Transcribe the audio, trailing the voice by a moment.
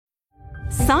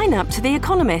Sign up to The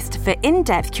Economist for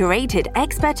in-depth curated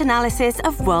expert analysis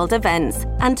of world events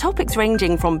and topics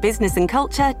ranging from business and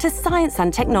culture to science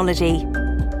and technology.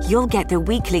 You'll get the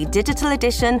weekly digital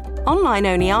edition,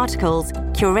 online-only articles,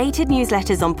 curated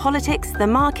newsletters on politics, the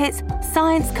markets,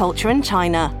 science, culture and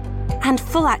China, and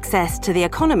full access to The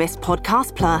Economist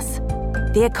Podcast Plus.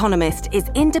 The Economist is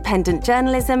independent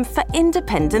journalism for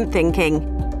independent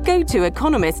thinking. Go to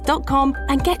economist.com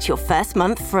and get your first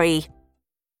month free.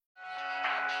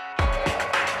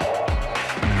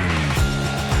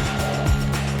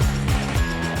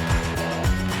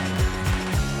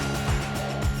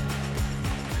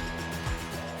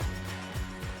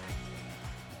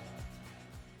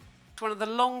 One of the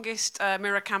longest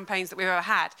Mirror campaigns that we've ever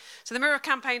had. So the Mirror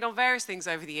campaigned on various things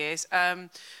over the years.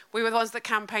 We were the ones that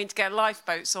campaigned to get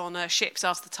lifeboats on ships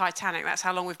after the Titanic. That's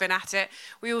how long we've been at it.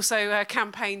 We also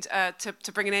campaigned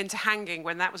to bring an end to hanging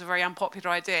when that was a very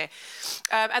unpopular idea.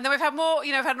 And then we've had more,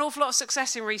 we've had an awful lot of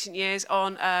success in recent years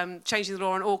on changing the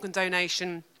law on organ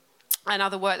donation and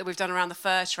other work that we've done around the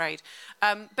fur trade.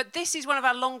 But this is one of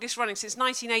our longest running. Since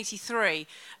 1983,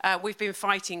 we've been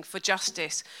fighting for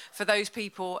justice for those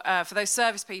people, for those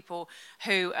service people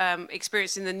who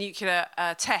experienced in the nuclear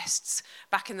tests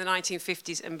back in the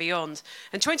 1950s and beyond.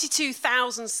 And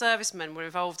 22,000 servicemen were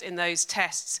involved in those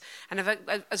tests and have,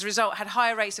 as a result, had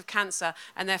higher rates of cancer,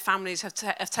 and their families have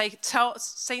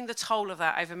seen the toll of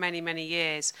that over many, many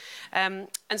years. And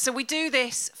so we do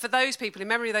this for those people, in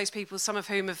memory of those people, some of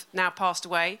whom have now passed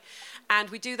away, and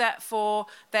we do that for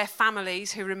their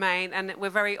families who remain, and we're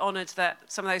very honoured that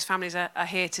some of those families are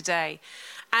here today.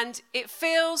 And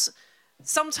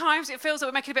sometimes it feels that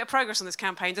we're making a bit of progress on this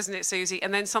campaign, doesn't it, Susie?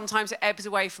 And then sometimes it ebbs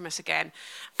away from us again.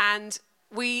 And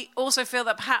we also feel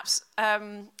that perhaps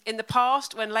in the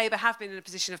past, when Labour have been in a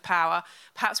position of power,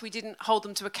 perhaps we didn't hold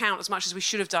them to account as much as we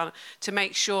should have done to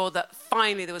make sure that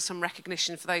finally there was some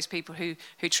recognition for those people who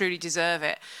truly deserve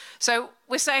it. So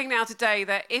we're saying now today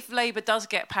that if Labour does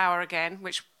get power again,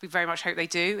 which we very much hope they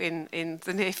do in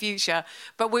the near future,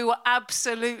 but we will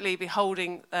absolutely be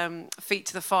holding feet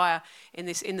to the fire in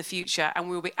the future, and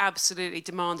we will be absolutely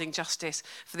demanding justice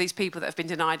for these people that have been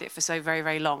denied it for so very,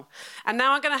 very long. And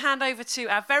now I'm going to hand over to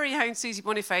our very own Susie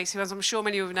Boniface, who, as I'm sure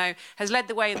many of you know, has led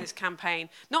the way in this campaign,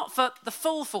 not for the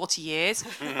full 40 years,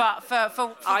 but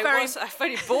for I've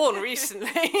only born recently.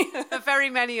 for very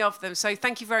many of them. So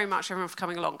thank you very much, everyone, for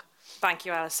coming along. Thank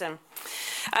you, Alison.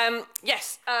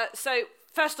 Yes, so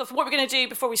first off, what we're going to do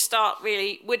before we start,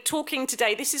 really, we're talking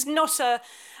today. This is not a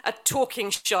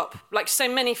talking shop. Like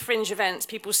so many fringe events,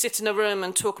 people sit in a room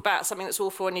and talk about something that's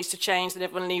awful and needs to change, then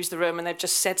everyone leaves the room and they've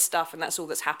just said stuff and that's all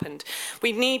that's happened.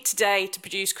 We need today to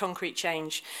produce concrete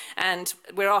change, and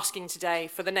we're asking today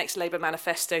for the next Labour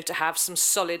manifesto to have some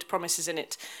solid promises in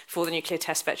it for the nuclear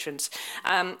test veterans.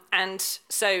 And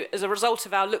so as a result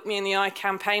of our Look Me in the Eye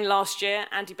campaign last year,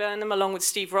 Andy Burnham, along with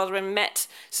Steve Rotherham, met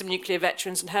some nuclear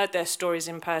veterans and heard their stories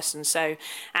in person. So,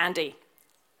 Andy,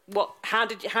 how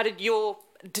did your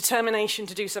determination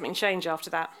to do something change after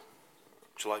that?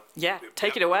 Shall I? Yeah,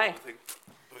 take it away.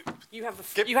 You have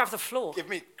the floor.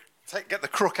 Get the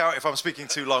crook out if I'm speaking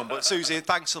too long. But Susie,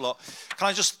 thanks a lot. Can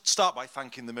I just start by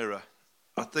thanking the Mirror?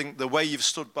 I think the way you've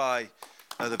stood by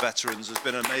the veterans has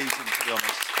been amazing, to be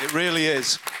honest. It really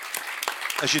is.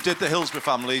 As you did the Hillsborough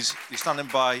families, you're standing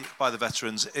by the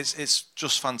veterans. It's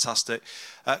just fantastic.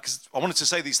 Because I wanted to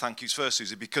say these thank yous first,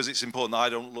 Susie, because it's important that I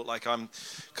don't look like I'm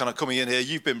kind of coming in here.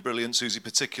 You've been brilliant, Susie,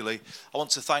 particularly. I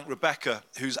want to thank Rebecca,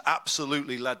 who's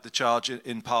absolutely led the charge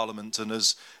in Parliament and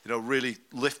has, really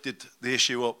lifted the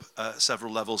issue up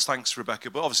several levels. Thanks,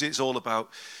 Rebecca. But obviously, it's all about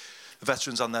the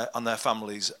veterans and their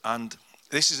families. And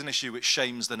this is an issue which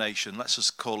shames the nation. Let's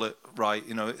just call it right.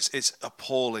 It's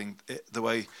appalling the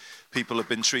way people have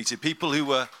been treated. People who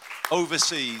were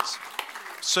overseas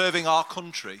serving our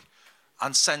country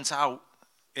and sent out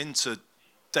into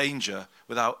danger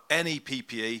without any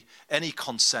PPE, any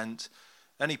consent,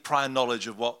 any prior knowledge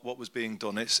of what was being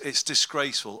done. It's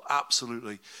disgraceful,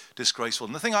 absolutely disgraceful.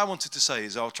 And the thing I wanted to say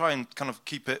is, I'll try and kind of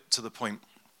keep it to the point.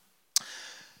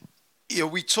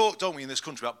 We talk, don't we, in this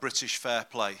country about British fair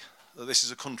play. That this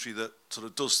is a country that sort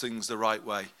of does things the right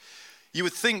way. You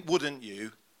would think, wouldn't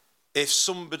you, if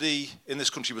somebody in this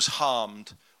country was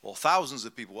harmed, or thousands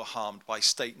of people were harmed by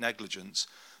state negligence,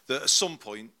 that at some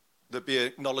point there'd be an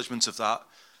acknowledgement of that,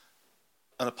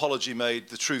 an apology made,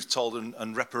 the truth told,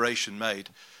 and reparation made.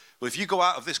 Well, if you go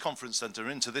out of this conference centre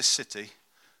into this city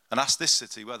and ask this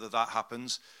city whether that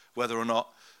happens, whether or not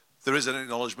there is an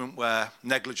acknowledgement where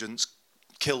negligence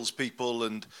kills people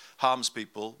and harms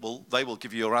people, well, they will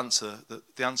give you your answer.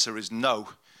 The answer is no.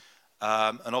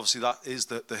 And obviously that is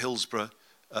the Hillsborough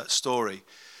story.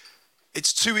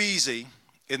 It's too easy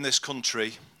in this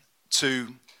country to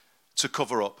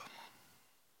cover up.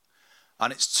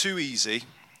 And it's too easy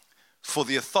for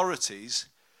the authorities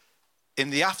in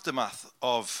the aftermath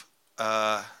of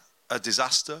a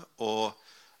disaster or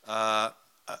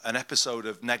an episode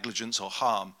of negligence or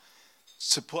harm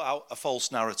to put out a false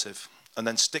narrative and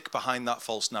then stick behind that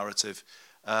false narrative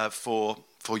for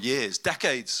years,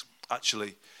 decades,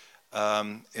 actually,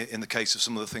 in the case of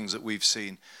some of the things that we've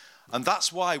seen. And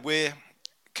that's why we're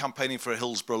campaigning for a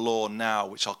Hillsborough law now,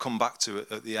 which I'll come back to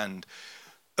at the end.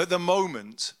 At the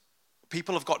moment,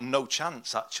 people have got no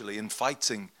chance, actually, in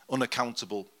fighting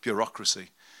unaccountable bureaucracy.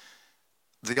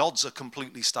 The odds are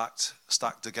completely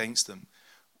stacked against them.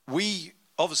 We,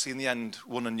 obviously, in the end,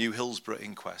 won a new Hillsborough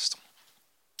inquest.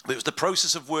 But it was the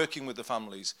process of working with the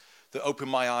families that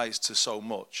opened my eyes to so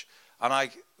much. And I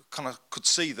kind of could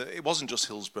see that it wasn't just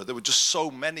Hillsborough. There were just so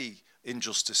many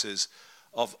injustices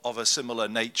of a similar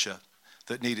nature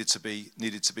that needed to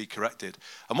be corrected.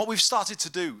 And what we've started to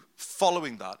do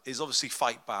following that is obviously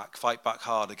fight back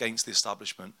hard against the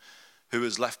establishment who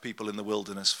has left people in the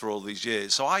wilderness for all these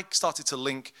years. So I started to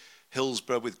link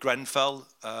Hillsborough with Grenfell,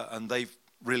 and they've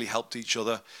really helped each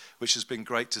other, which has been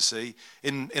great to see.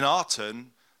 In our turn,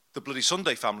 the Bloody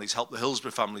Sunday families help the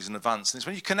Hillsborough families in advance. And it's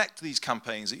when you connect these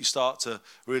campaigns that you start to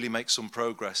really make some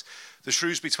progress. The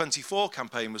Shrewsbury 24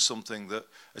 campaign was something that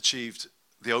achieved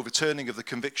the overturning of the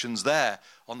convictions there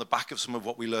on the back of some of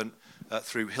what we learned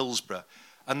through Hillsborough.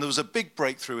 And there was a big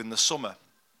breakthrough in the summer,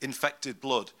 infected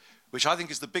blood, which I think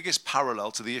is the biggest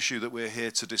parallel to the issue that we're here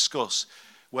to discuss,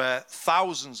 where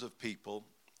thousands of people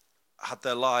had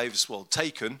their lives, well,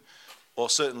 taken or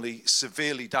certainly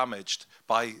severely damaged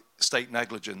by state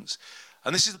negligence.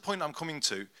 And this is the point I'm coming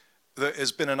to that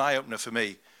has been an eye-opener for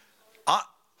me.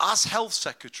 As Health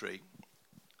Secretary,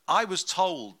 I was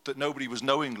told that nobody was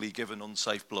knowingly given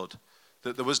unsafe blood,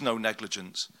 that there was no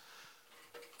negligence.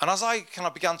 And as I kind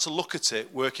of began to look at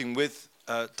it, working with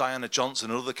Diana Johnson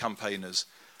and other campaigners,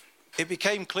 it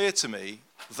became clear to me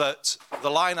that the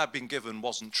line I'd been given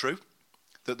wasn't true,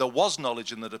 that there was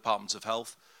knowledge in the Department of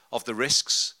Health of the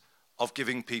risks of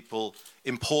giving people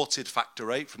imported factor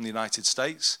VIII from the United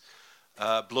States,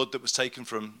 blood that was taken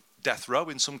from death row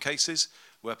in some cases,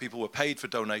 where people were paid for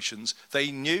donations.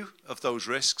 They knew of those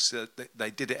risks,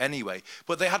 they did it anyway.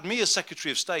 But they had me as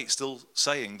Secretary of State still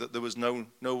saying that there was no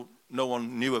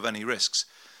one knew of any risks.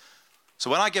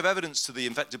 So when I gave evidence to the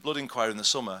infected blood inquiry in the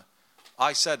summer,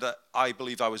 I said that I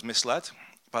believe I was misled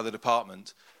by the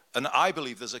department, and I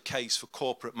believe there's a case for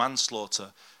corporate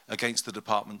manslaughter against the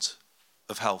Department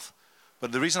of Health.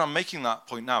 But the reason I'm making that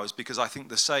point now is because I think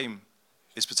the same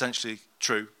is potentially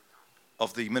true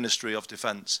of the Ministry of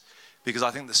Defence, because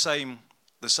I think the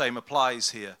same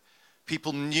applies here.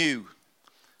 People knew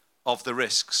of the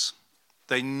risks.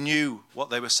 They knew what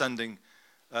they were sending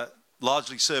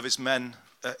largely servicemen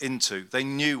into. They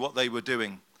knew what they were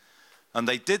doing. And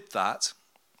they did that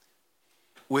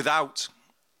without,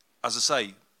 as I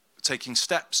say, taking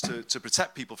steps to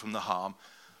protect people from the harm.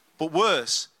 But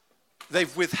worse,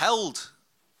 they've withheld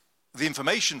the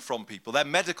information from people, their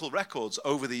medical records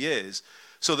over the years,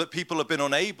 so that people have been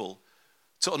unable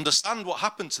to understand what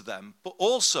happened to them, but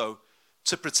also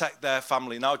to protect their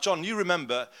family. Now, John, you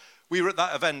remember, we were at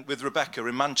that event with Rebecca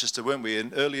in Manchester, weren't we,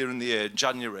 earlier in the year, in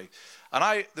January.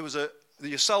 And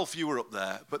yourself, you were up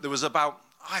there, but there was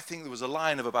I think there was a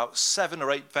line of about 7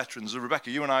 or 8 veterans.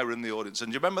 Rebecca, you and I were in the audience.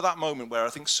 And do you remember that moment where I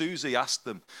think Susie asked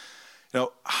them,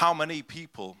 how many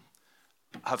people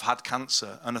have had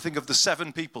cancer? And I think of the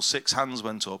 7 people, 6 hands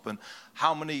went up. And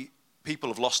how many people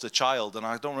have lost a child? And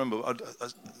I don't remember.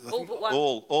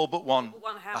 All but one.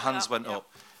 The hands went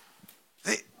up.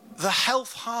 The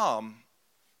health harm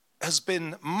has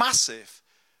been massive,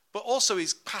 but also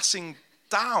is passing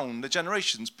down the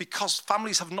generations because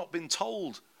families have not been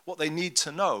told what they need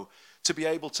to know to be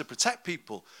able to protect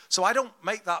people. So I don't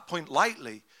make that point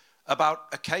lightly about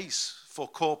a case for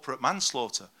corporate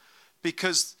manslaughter,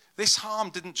 because this harm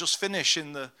didn't just finish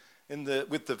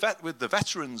with the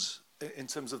veterans in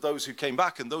terms of those who came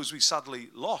back and those we sadly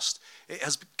lost. It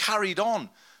has carried on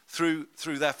through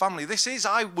their family. This is,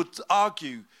 I would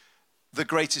argue, the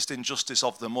greatest injustice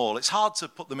of them all. It's hard to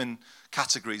put them in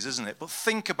categories, isn't it? But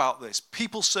think about this.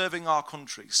 People serving our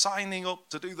country, signing up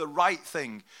to do the right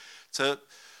thing, to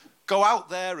go out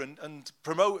there and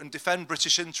promote and defend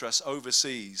British interests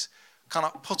overseas, kind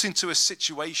of put into a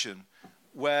situation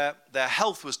where their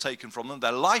health was taken from them,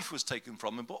 their life was taken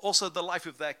from them, but also the life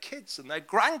of their kids and their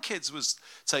grandkids was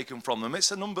taken from them.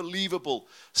 It's an unbelievable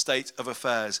state of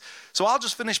affairs. So I'll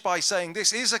just finish by saying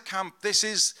this is a camp,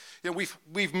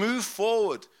 we've moved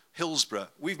forward, Hillsborough.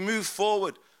 We've moved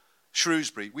forward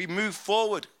Shrewsbury. We move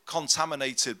forward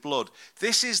contaminated blood.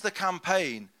 This is the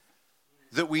campaign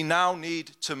that we now need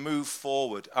to move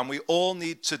forward, and we all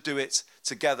need to do it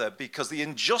together, because the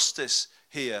injustice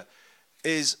here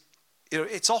is,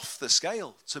 it's off the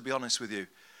scale, to be honest with you.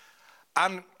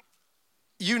 And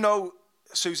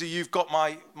Susie, you've got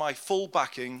my full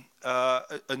backing,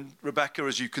 and Rebecca,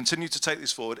 as you continue to take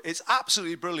this forward. It's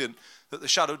absolutely brilliant that the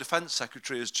Shadow Defence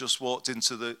Secretary has just walked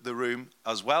into the room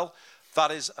as well.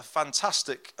 That is a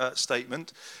fantastic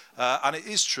statement, and it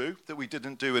is true that we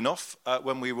didn't do enough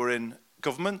when we were in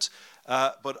government,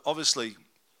 but obviously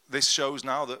this shows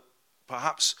now that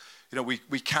perhaps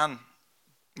we can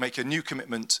make a new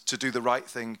commitment to do the right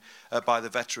thing by the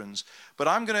veterans. But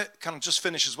I'm going to kind of just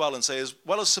finish as well and say, as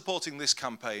well as supporting this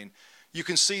campaign, you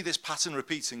can see this pattern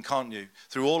repeating, can't you,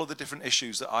 through all of the different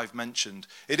issues that I've mentioned.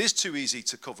 It is too easy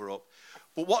to cover up.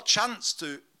 But what chance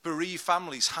do bereaved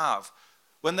families have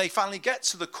when they finally get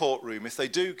to the courtroom, if they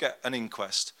do get an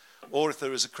inquest, or if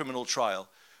there is a criminal trial?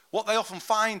 What they often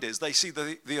find is they see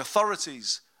the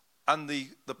authorities and the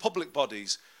public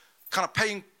bodies kind of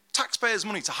paying taxpayers'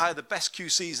 money to hire the best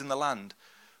QCs in the land,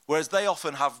 whereas they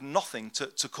often have nothing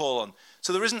to call on.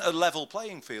 So there isn't a level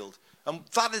playing field. And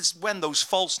that is when those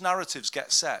false narratives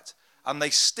get set, and they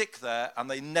stick there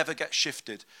and they never get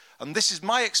shifted. And this is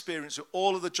my experience with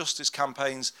all of the justice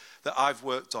campaigns that I've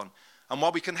worked on. And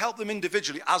while we can help them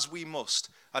individually, as we must,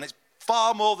 and it's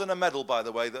far more than a medal, by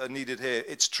the way, that are needed here.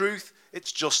 It's truth,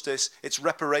 it's justice, it's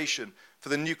reparation for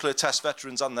the nuclear test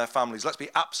veterans and their families. Let's be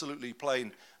absolutely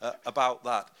plain about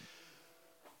that.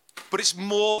 But it's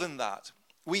more than that.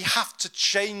 We have to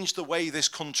change the way this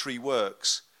country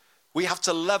works. We have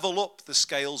to level up the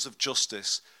scales of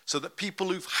justice so that people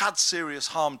who've had serious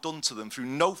harm done to them through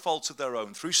no fault of their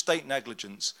own, through state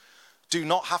negligence, do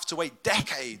not have to wait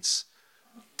decades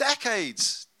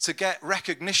to get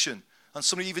recognition and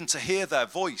somebody even to hear their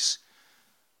voice.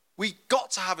 We've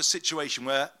got to have a situation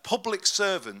where public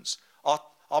servants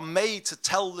are made to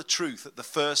tell the truth at the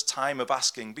first time of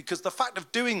asking, because the fact of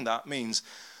doing that means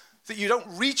that you don't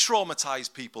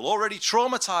re-traumatize people already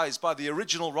traumatized by the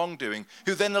original wrongdoing,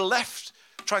 who then are left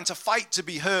trying to fight to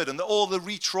be heard, and all the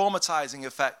re-traumatizing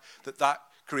effect that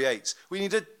creates. We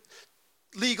need a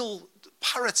legal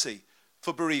parity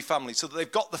for bereaved families so that they've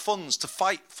got the funds to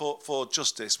fight for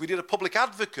justice. We need a public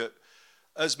advocate,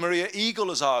 as Maria Eagle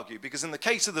has argued, because in the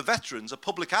case of the veterans, a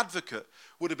public advocate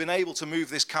would have been able to move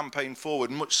this campaign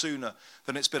forward much sooner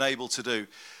than it's been able to do.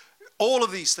 All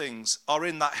of these things are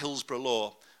in that Hillsborough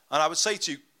law. And I would say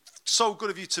to you, so good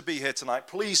of you to be here tonight.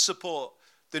 Please support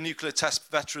the nuclear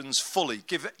test veterans fully.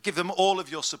 Give them all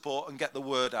of your support and get the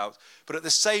word out. But at the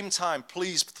same time,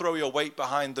 please throw your weight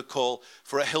behind the call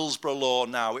for a Hillsborough law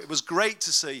now. It was great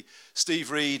to see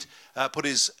Steve Reid put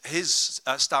his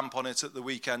stamp on it at the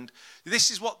weekend.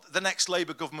 This is what the next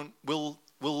Labour government will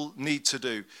need to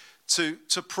do,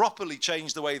 to properly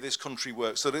change the way this country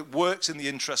works, so that it works in the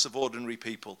interests of ordinary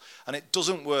people, and it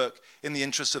doesn't work in the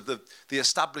interests of the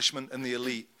establishment and the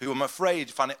elite, who I'm afraid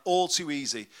find it all too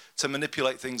easy to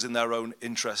manipulate things in their own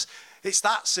interests. It's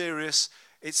that serious.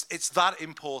 It's that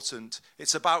important.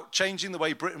 It's about changing the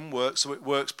way Britain works so it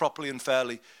works properly and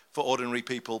fairly for ordinary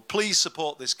people. Please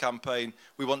support this campaign.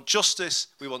 We want justice.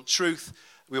 We want truth.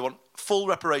 We want full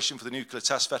reparation for the nuclear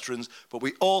test veterans, but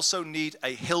we also need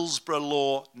a Hillsborough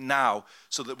law now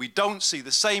so that we don't see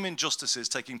the same injustices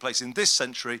taking place in this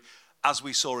century as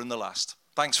we saw in the last.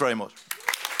 Thanks very much.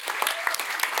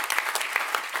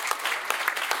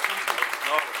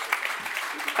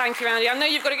 Thank you, Andy. I know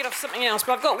you've got to get off something else,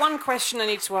 but I've got one question I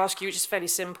need to ask you, which is fairly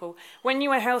simple. When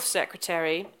you were Health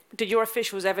Secretary, did your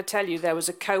officials ever tell you there was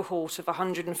a cohort of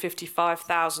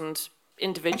 155,000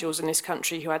 individuals in this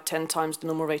country who had 10 times the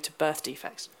normal rate of birth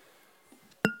defects?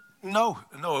 No,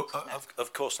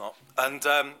 of course not. And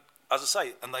as I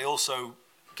say, and they also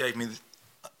gave me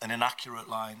an inaccurate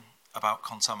line about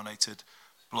contaminated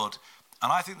blood.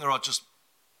 And I think there are just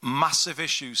massive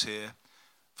issues here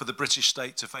for the British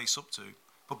state to face up to,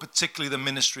 but particularly the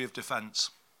Ministry of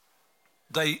Defence.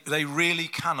 They really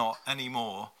cannot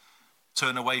anymore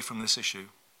turn away from this issue.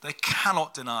 They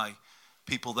cannot deny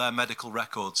people their medical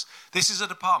records. This is a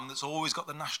department that's always got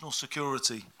the national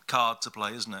security card to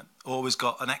play, isn't it? Always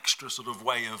got an extra sort of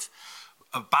way of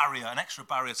a barrier, an extra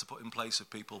barrier to put in place of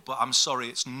people. But I'm sorry,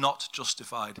 it's not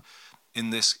justified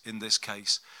in this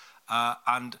case.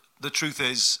 And the truth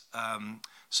is,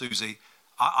 Susie,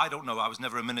 I don't know. I was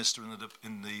never a minister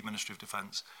in the Ministry of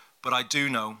Defence, but I do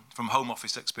know from Home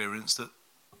Office experience that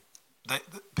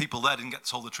people there didn't get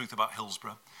told the truth about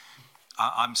Hillsborough.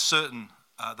 I'm certain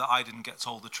that I didn't get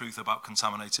told the truth about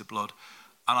contaminated blood.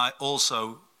 And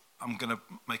I'm going to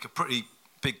make a pretty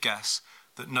big guess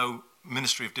that no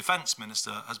Ministry of Defence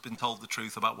minister has been told the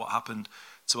truth about what happened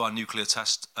to our nuclear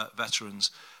test veterans.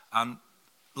 And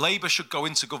Labour should go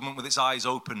into government with its eyes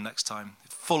open next time,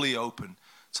 fully open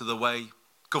to the way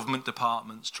government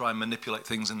departments try and manipulate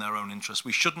things in their own interest.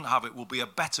 We shouldn't have it. We'll be a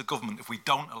better government if we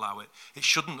don't allow it. It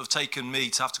shouldn't have taken me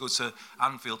to have to go to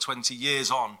Anfield 20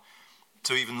 years on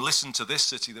to even listen to this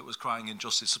city that was crying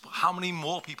injustice. How many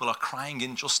more people are crying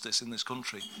injustice in this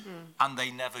country and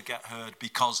they never get heard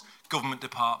because government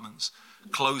departments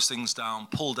close things down,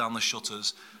 pull down the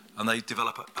shutters, and they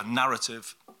develop a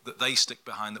narrative that they stick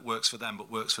behind that works for them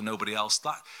but works for nobody else.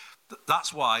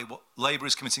 That's why what Labour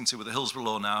is committing to with the Hillsborough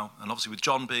Law now, and obviously with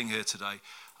John being here today,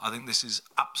 I think this is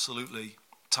absolutely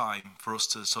time for us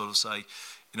to sort of say,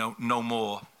 you know, no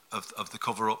more of the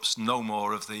cover-ups, no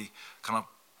more of the kind of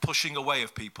pushing away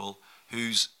of people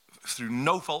who's, through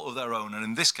no fault of their own, and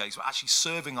in this case, we're actually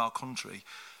serving our country,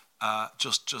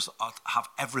 just have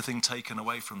everything taken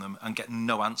away from them and get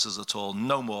no answers at all.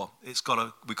 No more. We've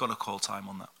got to call time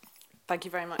on that. Thank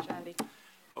you very much, Andy.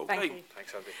 Okay. Thank you.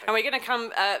 Thanks, Andy. And we're going to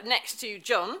come next to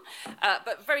John.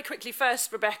 But very quickly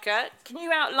first, Rebecca, can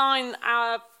you outline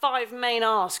our 5 main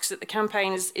asks that the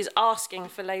campaign is asking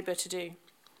for Labour to do?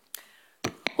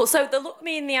 Well, so the Look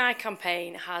Me in the Eye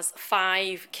campaign has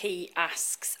 5 key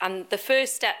asks, and the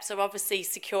first steps are obviously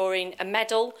securing a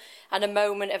medal and a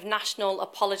moment of national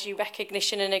apology,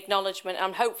 recognition and acknowledgement.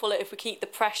 I'm hopeful that if we keep the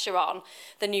pressure on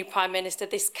the new Prime Minister,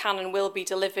 this can and will be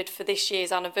delivered for this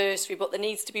year's anniversary, but there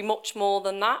needs to be much more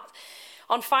than that.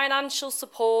 On financial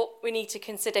support, we need to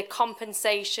consider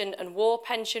compensation and war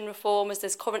pension reform, as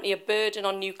there's currently a burden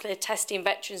on nuclear testing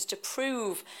veterans to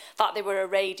prove that they were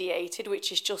irradiated,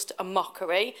 which is just a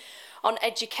mockery. On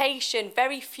education,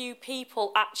 very few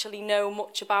people actually know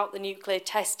much about the nuclear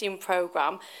testing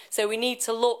programme, so we need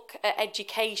to look at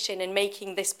education and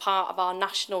making this part of our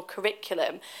national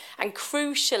curriculum. And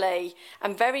crucially,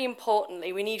 and very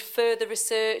importantly, we need further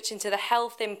research into the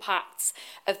health impacts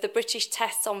of the British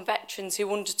tests on veterans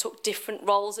who undertook different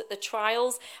roles at the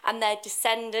trials and their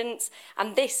descendants,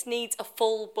 and this needs a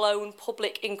full-blown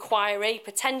public inquiry,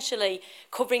 potentially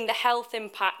covering the health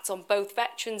impacts on both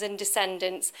veterans and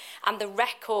descendants, and the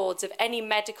records of any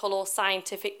medical or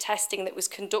scientific testing that was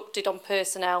conducted on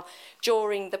personnel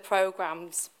during the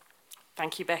programmes.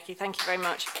 Thank you, Becky. Thank you very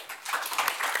much.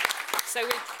 So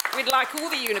we'd like all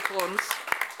the unicorns,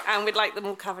 and we'd like them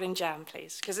all covered in jam,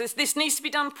 please, because this needs to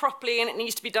be done properly, and it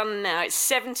needs to be done now. It's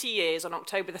 70 years on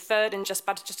October the 3rd, in just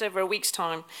over a week's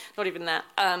time, not even that,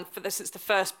 since the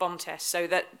first bomb test, so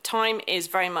that time is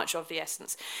very much of the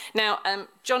essence. Now,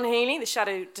 John Healey, the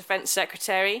Shadow Defence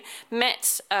Secretary,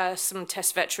 met some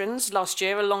test veterans last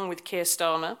year, along with Keir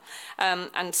Starmer,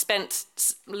 and spent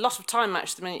a lot of time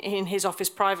actually in his office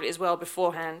privately as well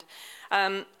beforehand.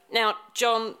 Now,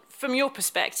 John, from your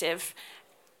perspective,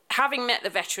 having met the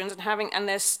veterans and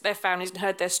their families and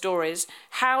heard their stories,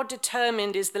 how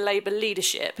determined is the Labour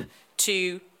leadership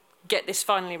to get this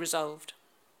finally resolved?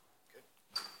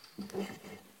 Good.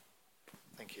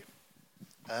 Thank you.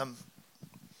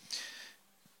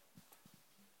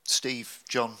 Steve,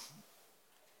 John,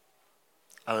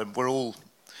 we're all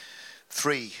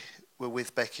 3 were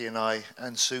with Becky and I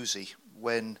and Susie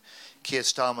when Keir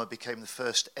Starmer became the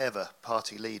first ever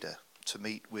party leader to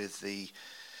meet with the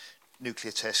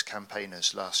nuclear test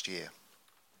campaigners last year.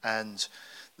 And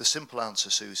the simple answer,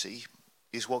 Susie,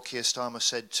 is what Keir Starmer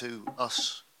said to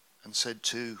us and said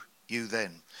to you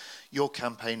then. Your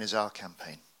campaign is our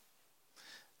campaign.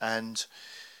 And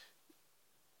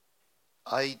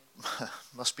I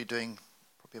must be doing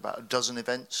probably about a dozen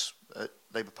events at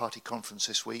Labour Party conference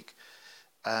this week.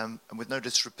 And with no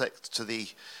disrespect to the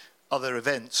other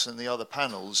events and the other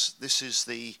panels, these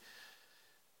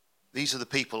are the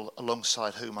people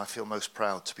alongside whom I feel most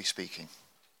proud to be speaking.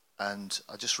 And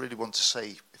I just really want to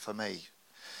say, if I may,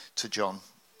 to John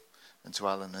and to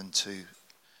Alan and to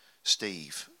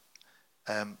Steve,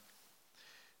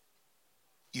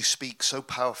 you speak so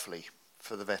powerfully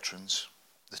for the veterans,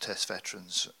 the test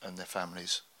veterans and their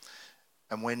families.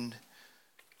 And when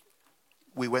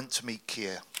we went to meet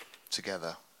Keir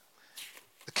together,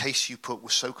 the case you put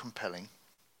was so compelling,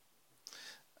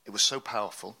 it was so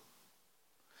powerful,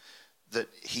 that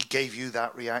he gave you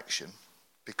that reaction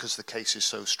because the case is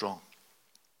so strong.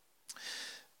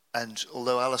 And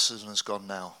although Alison has gone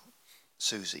now,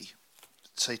 Susie,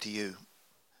 say to you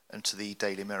and to the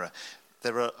Daily Mirror,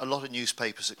 there are a lot of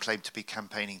newspapers that claim to be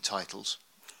campaigning titles,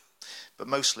 but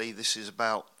mostly this is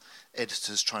about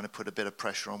editors trying to put a bit of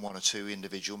pressure on 1 or 2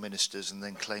 individual ministers and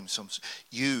then claim some.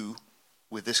 You,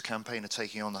 with this campaign, are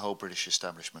taking on the whole British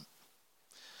establishment.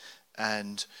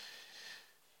 And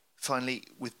finally,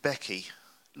 with Becky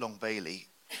Long Bailey,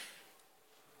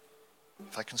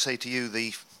 if I can say to you,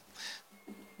 the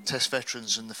test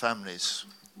veterans and the families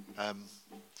and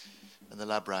the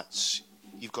lab rats,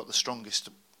 you've got the strongest,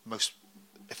 most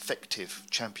effective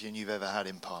champion you've ever had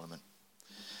in Parliament.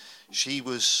 She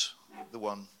was the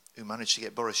one who managed to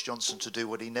get Boris Johnson to do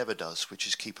what he never does, which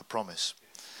is keep a promise.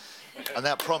 And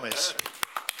that promise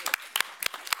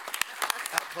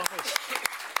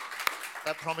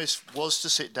was to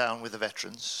sit down with the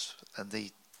veterans and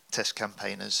the test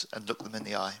campaigners and look them in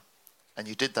the eye. And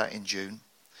you did that in June.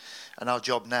 And our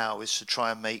job now is to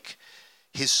try and make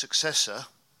his successor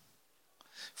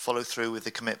follow through with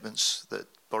the commitments that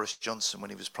Boris Johnson, when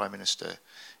he was Prime Minister,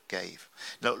 gave.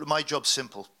 Now, my job's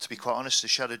simple, to be quite honest,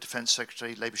 as Shadow Defence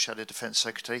Secretary, Labour Shadow Defence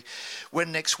Secretary.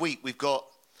 When next week we've got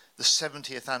the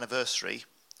 70th anniversary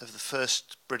of the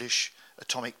first British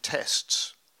atomic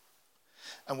tests,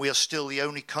 and we are still the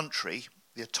only country,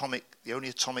 the only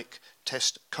atomic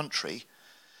test country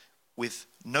with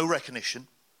no recognition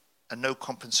and no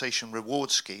compensation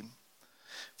reward scheme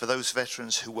for those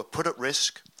veterans who were put at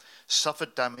risk,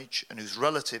 suffered damage, and whose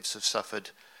relatives have suffered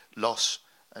loss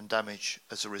and damage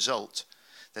as a result,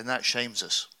 then that shames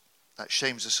us. That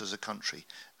shames us as a country,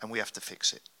 and we have to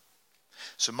fix it.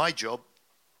 So my job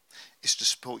is to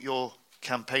support your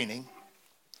campaigning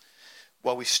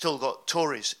while we've still got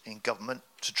Tories in government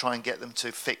to try and get them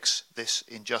to fix this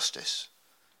injustice.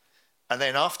 And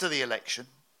then after the election,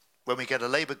 when we get a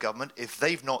Labour government, if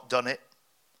they've not done it,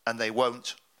 and they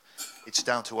won't, it's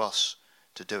down to us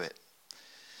to do it.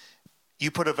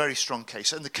 You put a very strong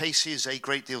case, and the case is a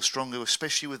great deal stronger,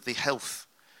 especially with the health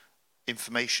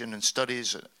information and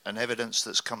studies and evidence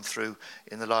that's come through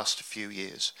in the last few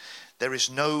years. There is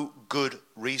no good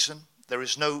reason, there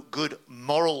is no good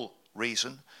moral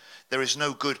reason, there is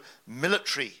no good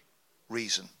military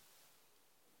reason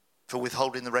for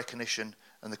withholding the recognition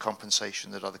and the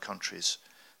compensation that other countries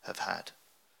have had.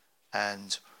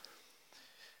 And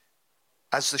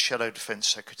as the Shadow Defence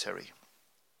Secretary,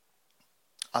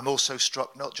 I'm also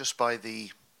struck not just by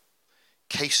the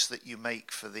case that you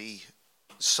make for the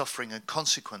suffering and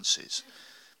consequences,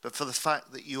 but for the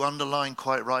fact that you underline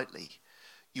quite rightly,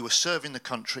 you were serving the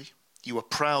country, you were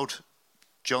proud,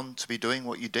 John, to be doing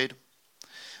what you did,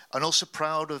 and also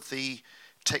proud of the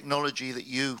technology that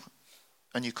you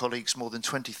and your colleagues, more than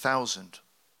 20,000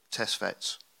 test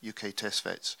vets, UK test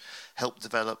vets, helped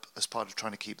develop as part of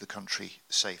trying to keep the country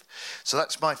safe. So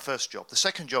that's my first job. The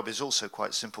second job is also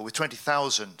quite simple. With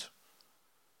 20,000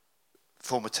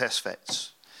 former test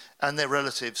vets and their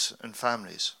relatives and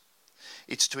families,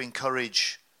 it's to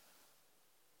encourage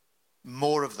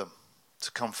more of them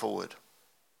to come forward,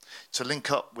 to link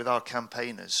up with our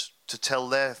campaigners, to tell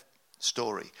their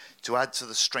story, to add to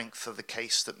the strength of the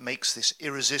case that makes this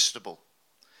irresistible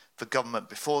for government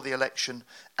before the election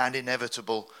and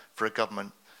inevitable for a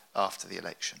government after the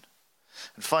election.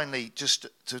 And finally, just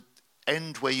to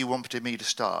end where you wanted me to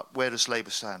start, where does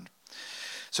Labour stand?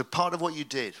 So part of what you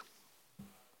did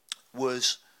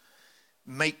was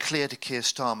make clear to Keir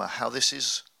Starmer how this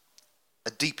is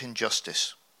a deep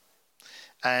injustice.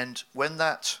 And when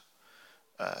that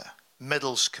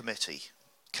Medals Committee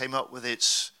came up with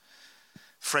its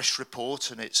fresh report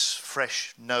and its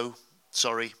fresh no,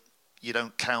 sorry, you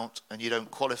don't count and you don't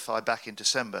qualify back in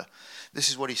December, this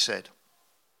is what he said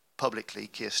publicly,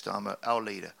 Keir Starmer, our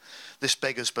leader. This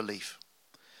beggars belief.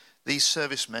 These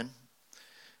servicemen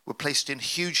were placed in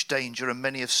huge danger and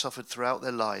many have suffered throughout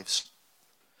their lives.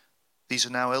 These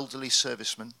are now elderly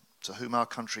servicemen to whom our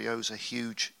country owes a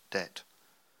huge debt.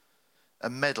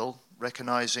 A medal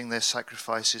recognising their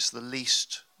sacrifice is the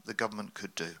least the government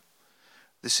could do.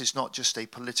 This is not just a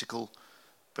political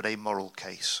but a moral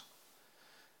case.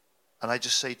 And I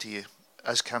just say to you,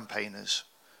 as campaigners,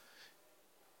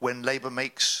 when Labour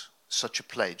makes such a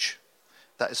pledge,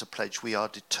 that is a pledge we are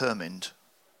determined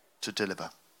to deliver.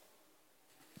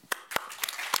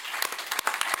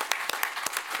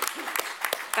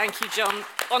 Thank you, John.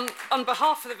 On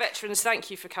behalf of the veterans, thank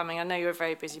you for coming. I know you're a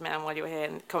very busy man while you were here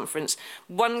in the conference.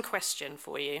 One question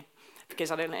for you,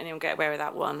 because I don't let anyone get away with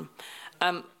that one.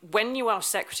 When you are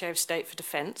Secretary of State for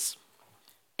Defence,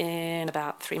 in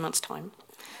about 3 months' time,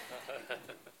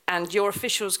 and your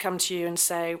officials come to you and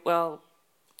say, well,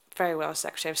 very well,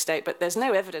 Secretary of State, but there's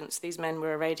no evidence these men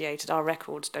were irradiated. Our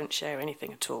records don't show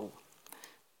anything at all.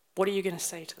 What are you going to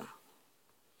say to them?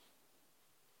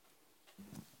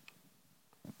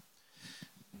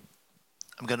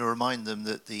 I'm going to remind them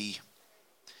that the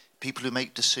people who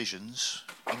make decisions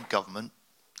in government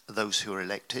are those who are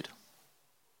elected,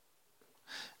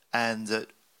 and that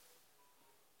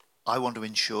I want to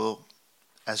ensure,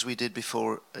 as we did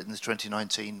before in the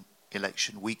 2019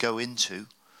 election, we go into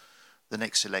the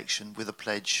next election with a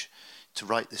pledge to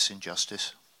right this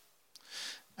injustice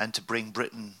and to bring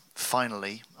Britain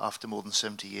finally, after more than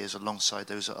 70 years, alongside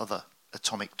those other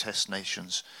atomic test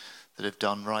nations that have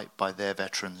done right by their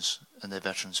veterans and their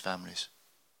veterans' families.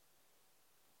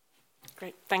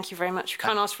 Great, thank you very much. We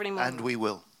can't ask for any more. And we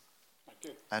will. Thank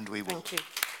you. And we will. Thank you.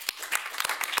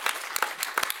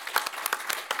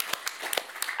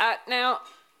 Now,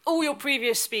 all your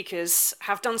previous speakers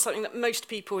have done something that most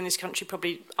people in this country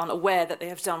probably aren't aware that they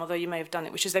have done, although you may have done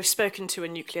it, which is they've spoken to a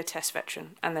nuclear test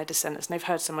veteran and their descendants, and they've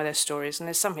heard some of their stories, and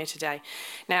there's some here today.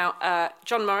 Now,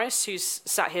 John Morris, who's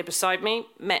sat here beside me,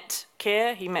 met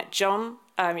Keir, he met John,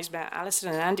 he's met Alison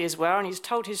and Andy as well, and he's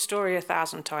told his story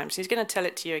 1,000 times. He's going to tell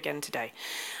it to you again today.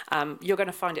 You're going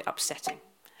to find it upsetting.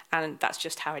 And that's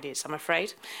just how it is, I'm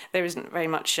afraid. There isn't very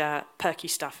much perky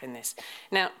stuff in this.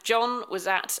 Now, John was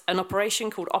at an operation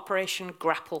called Operation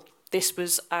Grapple. This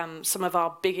was some of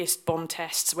our biggest bomb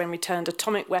tests when we turned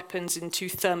atomic weapons into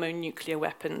thermonuclear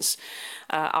weapons.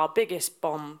 Our biggest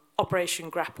bomb, Operation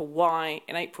Grapple Y,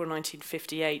 in April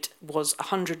 1958, was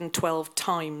 112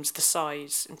 times the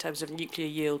size in terms of nuclear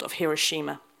yield of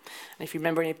Hiroshima. And if you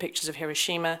remember any pictures of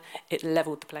Hiroshima, it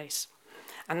leveled the place.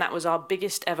 And that was our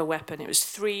biggest ever weapon. It was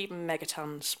 3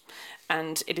 megatons.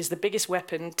 And it is the biggest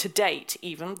weapon to date,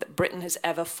 even, that Britain has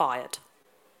ever fired.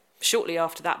 Shortly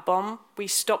after that bomb, we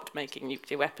stopped making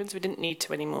nuclear weapons. We didn't need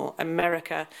to anymore.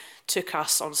 America took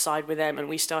us on side with them, and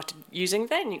we started using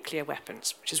their nuclear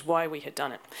weapons, which is why we had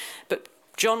done it. But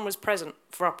John was present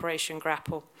for Operation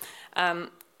Grapple.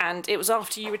 And it was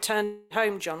after you returned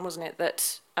home, John, wasn't it,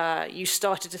 that you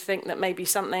started to think that maybe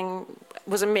something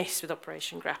was amiss with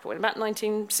Operation Grapple. In about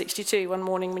 1962, one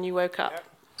morning when you woke up.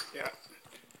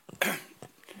 Yeah.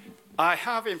 I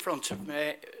have in front of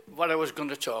me what I was going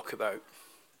to talk about.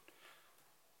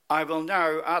 I will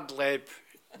now ad-lib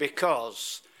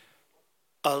because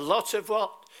a lot of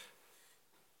what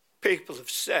people have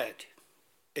said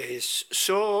is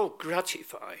so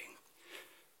gratifying.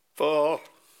 For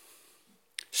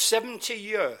 70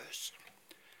 years,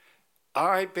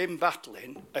 I've been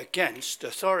battling against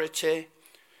authority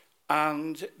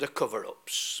and the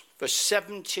cover-ups. For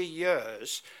 70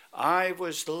 years, I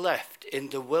was left in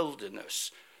the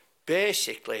wilderness,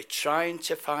 basically trying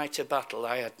to fight a battle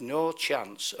I had no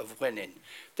chance of winning.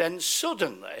 Then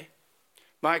suddenly,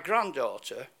 my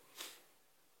granddaughter,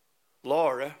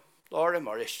 Laura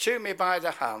Morris, took me by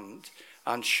the hand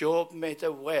and showed me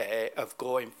the way of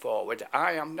going forward.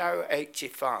 I am now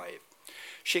 85.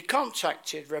 She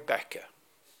contacted Rebecca.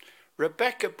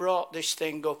 Rebecca brought this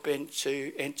thing up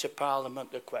into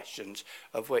Parliament, the questions,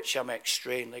 of which I'm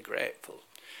extremely grateful.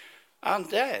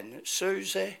 And then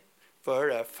Susie for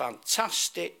a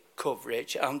fantastic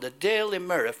coverage, and the Daily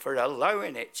Mirror for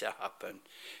allowing it to happen,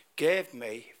 gave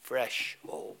me fresh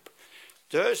hope.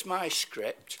 There's my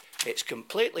script. It's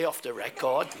completely off the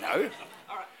record now.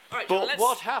 All right, John, but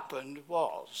what happened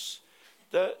was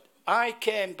that I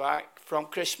came back from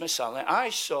Christmas Island. I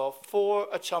saw 4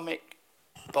 atomic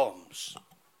bombs.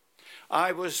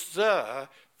 I was there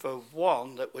for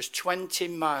one that was 20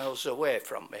 miles away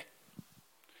from me.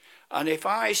 And if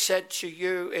I said to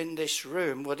you in this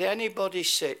room, would anybody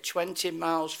sit 20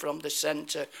 miles from the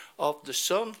centre of the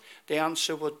sun? The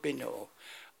answer would be no.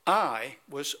 I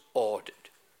was ordered.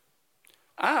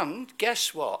 And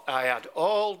guess what? I had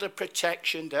all the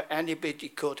protection that anybody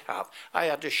could have. I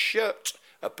had a shirt,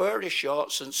 a pair of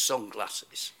shorts and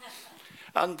sunglasses.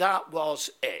 And that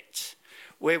was it.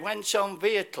 We went on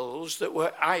vehicles that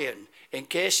were iron. In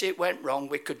case it went wrong,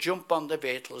 we could jump on the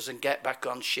vehicles and get back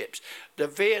on ships. The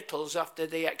vehicles, after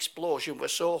the explosion, were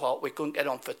so hot we couldn't get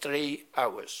on for 3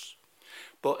 hours.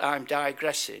 But I'm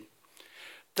digressing.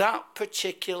 That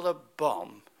particular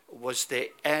bomb was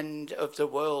the end of the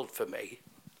world for me.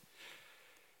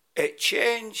 It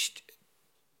changed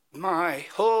my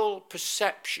whole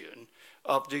perception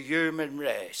of the human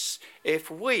race. If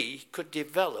we could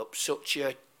develop such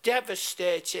a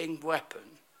devastating weapon,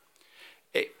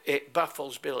 it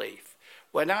baffles belief.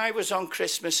 When I was on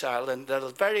Christmas Island, the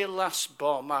very last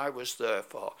bomb I was there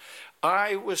for,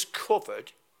 I was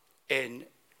covered in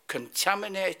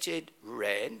contaminated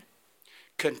rain,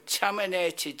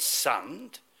 contaminated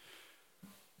sand,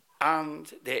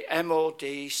 and the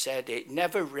MOD said it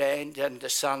never rained and the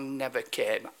sun never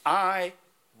came. I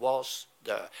was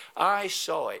there. I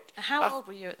saw it. How old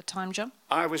were you at the time, John?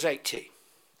 I was 18.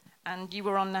 And you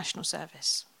were on national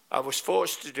service? I was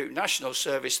forced to do national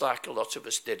service like a lot of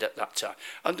us did at that time.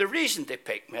 And the reason they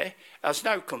picked me has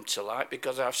now come to light,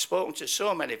 because I've spoken to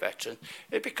so many veterans,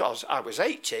 is because I was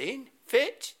 18,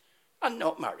 fit, and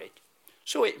not married.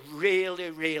 So it really,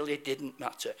 really didn't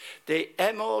matter. The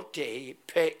MOD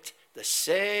picked the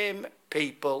same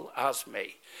people as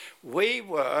me. We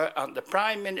were, and the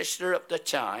Prime Minister at the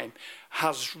time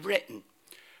has written,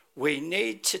 we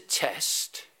need to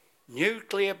test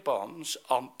nuclear bombs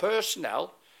on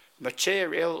personnel,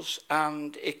 materials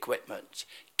and equipment.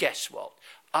 Guess what?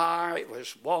 I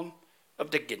was one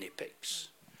of the guinea pigs.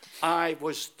 I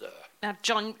was there. Now,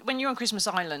 John, when you were on Christmas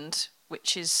Island,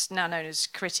 which is now known as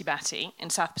Kiribati in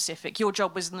South Pacific, your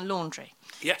job was in the laundry.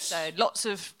 Yes. So lots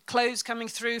of clothes coming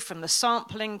through from the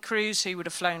sampling crews who would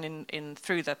have flown in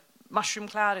through the mushroom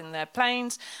cloud in their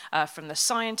planes, from the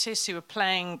scientists who were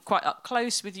playing quite up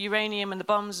close with uranium and the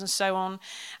bombs and so on.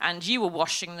 And you were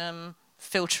washing them,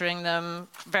 filtering them,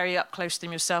 very up close to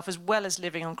them yourself, as well as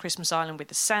living on Christmas Island with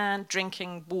the sand,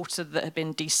 drinking water that had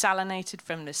been desalinated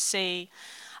from the sea.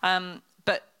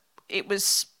 But it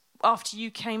was, after you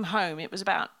came home, it was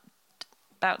about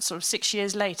sort of 6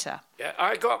 years later. Yeah,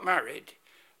 I got married,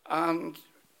 and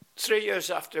 3 years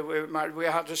after we were married, we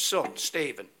had a son,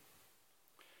 Stephen.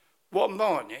 One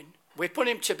morning, we put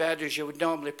him to bed as you would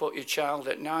normally put your child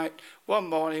at night. One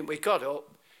morning, we got up,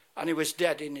 and he was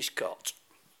dead in his cot.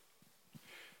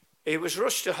 He was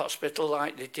rushed to hospital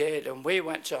like they did, and we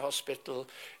went to hospital.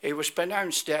 He was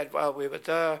pronounced dead while we were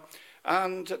there,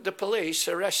 and the police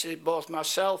arrested both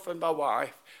myself and my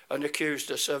wife and accused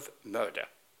us of murder.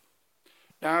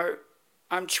 Now,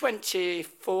 I'm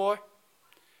 24,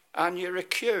 and you're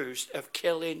accused of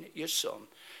killing your son.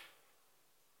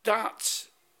 That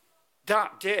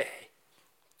day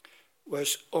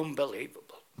was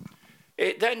unbelievable.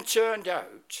 It then turned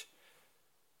out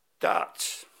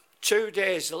that 2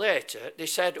 days later, they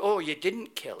said, oh, you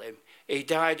didn't kill him. He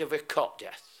died of a cot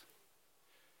death.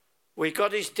 We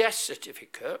got his death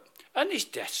certificate, and his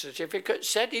death certificate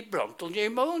said he had bronchial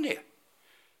pneumonia.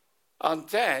 And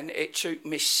then it took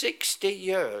me 60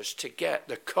 years to get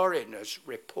the coroner's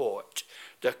report.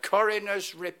 The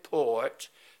coroner's report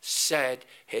said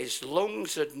his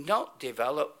lungs had not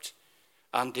developed,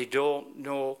 and they don't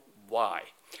know why.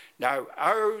 Now,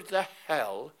 how the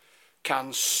hell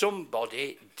can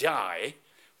somebody die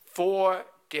 4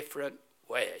 different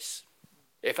ways?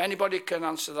 If anybody can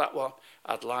answer that one,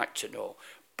 I'd like to know.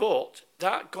 But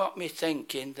that got me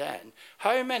thinking then,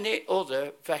 how many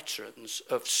other veterans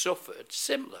have suffered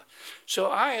similar?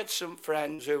 So I had some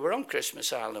friends who were on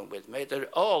Christmas Island with me,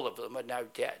 all of them are now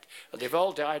dead, and they've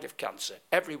all died of cancer,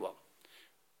 everyone.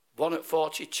 One at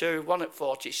 42, one at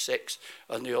 46,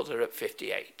 and the other at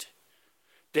 58.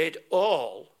 They'd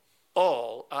all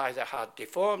either had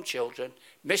deformed children,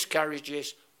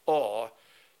 miscarriages, or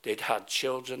they'd had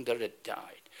children that had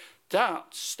died.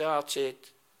 That started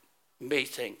me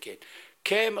thinking.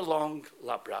 Came along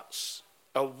Lab Rats,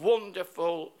 a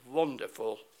wonderful,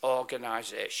 wonderful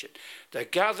organisation. The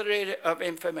gathering of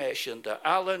information that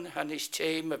Alan and his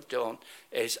team have done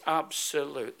is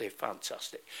absolutely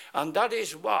fantastic. And that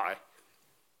is why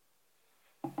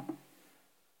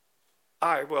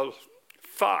I will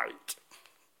fight.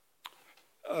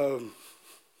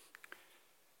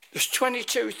 There's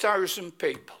 22,000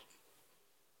 people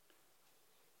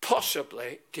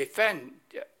possibly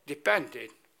depending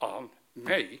on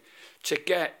me to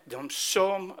get them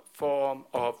some form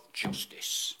of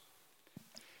justice.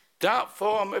 That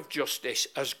form of justice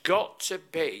has got to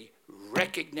be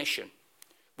recognition.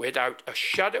 Without a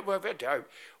shadow of a doubt,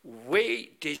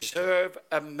 we deserve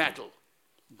a medal.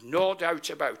 No doubt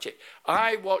about it.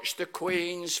 I watched the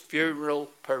Queen's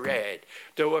funeral parade.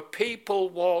 There were people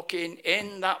walking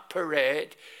in that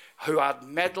parade who had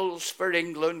medals for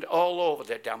England all over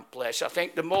the damn place. I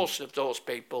think the most of those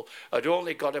people had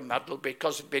only got a medal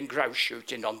because they'd been grouse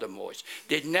shooting on the moors.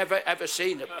 They'd never, ever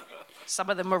seen it. Some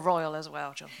of them were royal as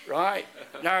well, John. Right.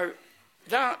 Now,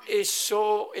 that is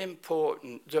so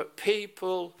important that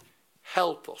people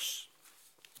help us.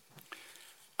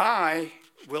 I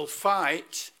will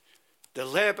fight the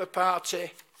Labour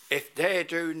Party if they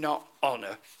do not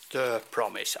honour their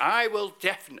promise. I will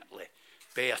definitely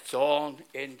be a thorn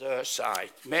in their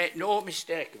side. Make no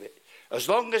mistake of it. As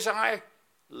long as I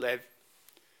live,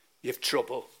 you've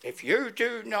trouble. If you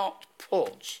do not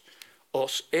put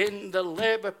us in the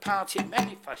Labour Party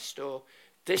manifesto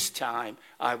this time,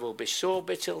 I will be so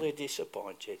bitterly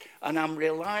disappointed. And I'm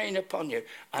relying upon you.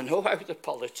 I know how the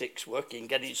politics work in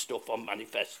getting stuff on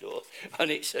manifestos,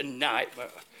 and it's a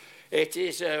nightmare. It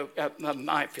is a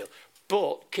minefield.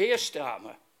 But Keir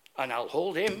Starmer, and I'll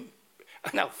hold him,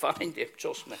 and I'll find him,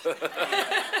 trust me.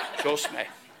 Trust me.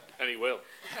 And he will.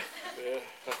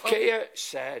 Keir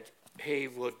said he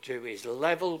would do his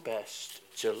level best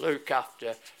to look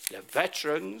after the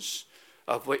veterans,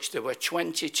 of which there were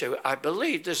 22. I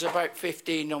believe there's about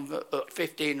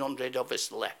 1,500 of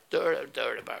us left,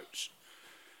 thereabouts.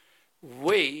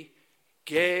 We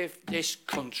gave this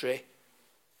country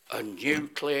a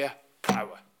nuclear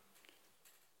power.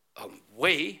 And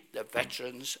we, the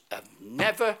veterans, have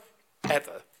never,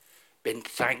 ever been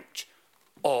thanked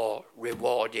or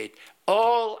rewarded.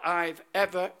 All I've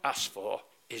ever asked for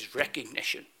is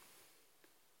recognition,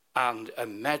 and a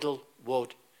medal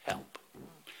would help.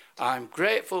 I'm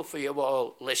grateful for you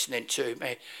all listening to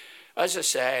me. As I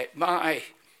say, my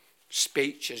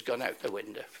speech has gone out the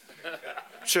window,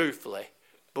 truthfully.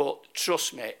 But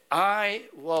trust me, I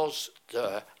was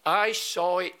there. I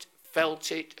saw it,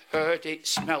 felt it, heard it,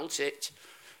 smelt it.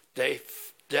 The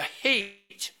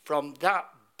heat from that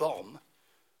bomb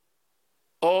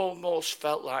almost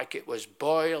felt like it was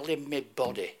boiling my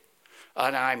body.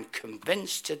 And I'm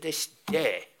convinced to this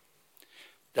day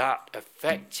that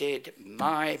affected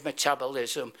my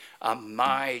metabolism and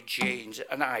my genes.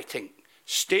 And I think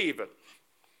Stephen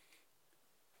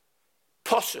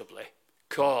possibly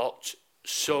caught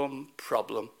some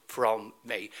problem from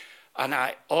me. And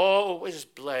I always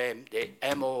blame the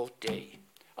MOD.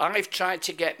 I've tried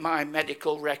to get my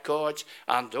medical records,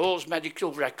 and those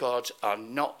medical records are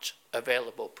not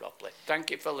available properly.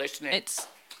 Thank you for listening.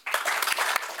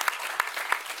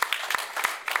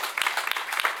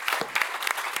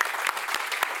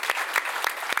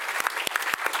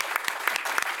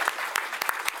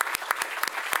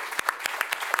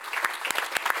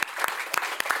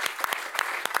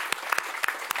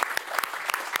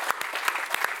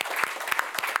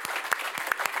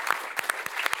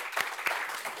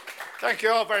 Thank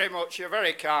you all very much. You're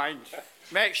very kind.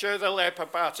 Make sure the Labour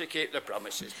Party keep the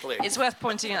promises, please. It's worth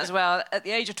pointing out as well, at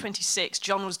the age of 26,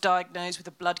 John was diagnosed with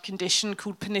a blood condition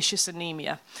called pernicious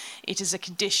anemia. It is a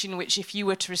condition which, if you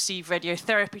were to receive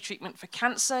radiotherapy treatment for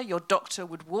cancer, your doctor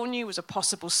would warn you was a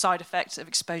possible side effect of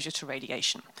exposure to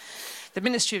radiation. The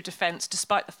Ministry of Defence,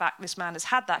 despite the fact this man has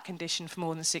had that condition for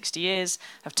more than 60 years,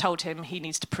 have told him he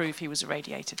needs to prove he was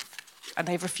irradiated. And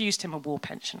they've refused him a war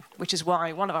pension, which is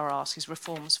why one of our asks is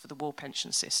reforms for the war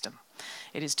pension system.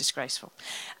 It is disgraceful.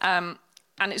 And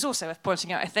it's also worth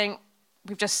pointing out, I think,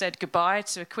 we've just said goodbye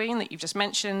to a queen that you've just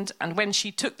mentioned, and when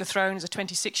she took the throne as a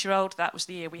 26-year-old, that was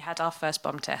the year we had our first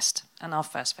bomb test and our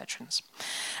first veterans.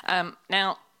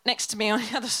 Now, next to me on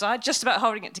the other side, just about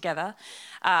holding it together,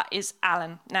 is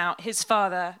Alan. Now, his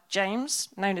father, James,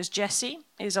 known as Jesse,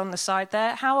 is on the side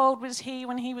there. How old was he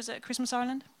when he was at Christmas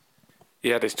Island? He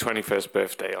had his 21st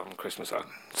birthday on Christmas Island.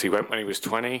 So he went when he was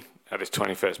 20, had his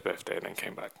 21st birthday, and then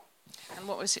came back. And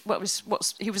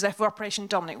he was there for Operation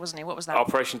Dominic, wasn't he? What was that?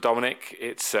 Operation Dominic,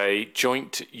 it's a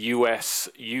joint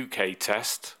US-UK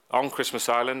test on Christmas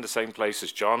Island, the same place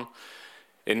as John,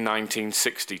 in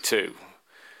 1962.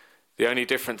 The only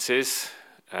difference is,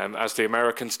 as the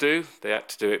Americans do, they had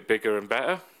to do it bigger and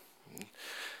better.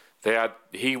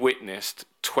 He witnessed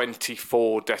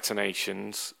 24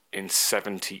 detonations in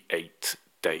 78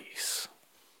 days,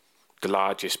 the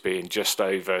largest being just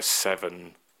over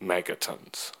 7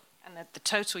 megatons. And the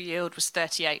total yield was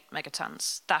 38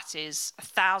 megatons. That is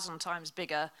 1,000 times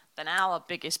bigger than our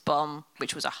biggest bomb,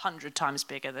 which was 100 times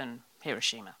bigger than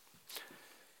Hiroshima.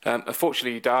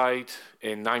 Unfortunately, he died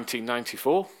in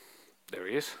 1994. There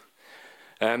he is.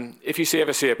 If you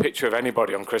ever see a picture of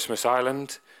anybody on Christmas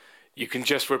Island, you can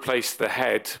just replace the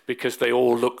head because they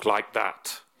all look like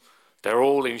that. They're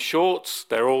all in shorts,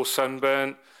 they're all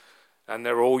sunburnt, and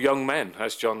they're all young men,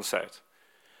 as John said.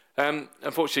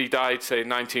 Unfortunately, he died, say, in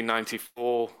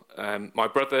 1994. My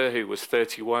brother, who was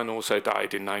 31, also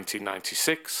died in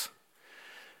 1996.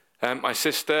 My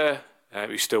sister,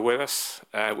 who's still with us,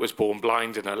 was born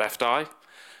blind in her left eye,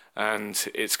 and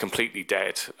it's completely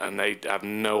dead, and they have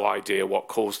no idea what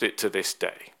caused it to this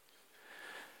day.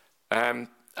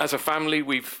 As a family,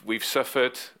 we've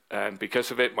suffered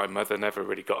because of it. My mother never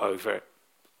really got over it.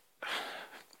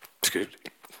 Excuse me.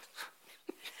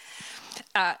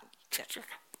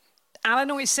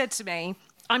 Alan always said to me,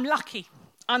 I'm lucky.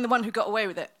 I'm the one who got away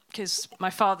with it, because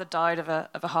my father died of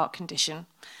a heart condition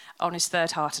on his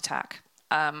third heart attack.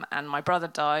 And my brother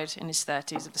died in his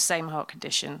 30s of the same heart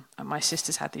condition, and my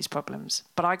sister's had these problems.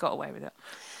 But I got away with it.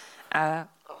 And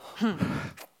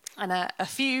a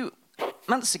few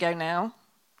months ago now,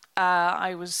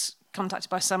 I was contacted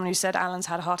by someone who said Alan's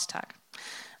had a heart attack,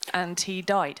 and he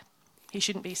died. He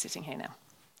shouldn't be sitting here now.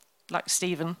 Like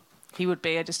Stephen, he would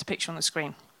be just a picture on the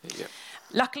screen. Yeah.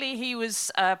 Luckily, he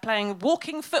was playing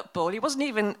walking football. He wasn't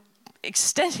even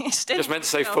extending. Just meant to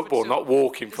say football, not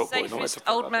walking football. Safest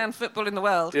old man football in the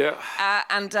world. Yeah.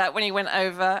 And when he went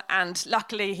over, and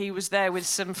luckily he was there with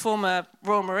some former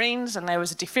Royal Marines, and there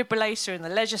was a defibrillator in the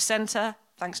leisure centre.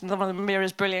 thanks to one of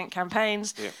Mira's brilliant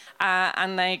campaigns. Yeah.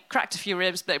 And they cracked a few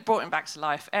ribs, but they brought him back to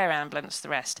life, air ambulance, the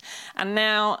rest. And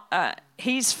now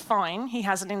he's fine. He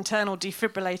has an internal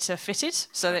defibrillator fitted,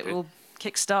 so that it will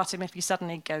kickstart him if he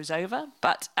suddenly goes over.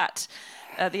 But at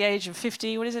the age of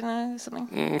 50, what is it now,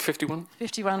 something? 51.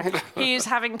 51. He is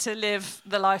having to live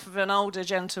the life of an older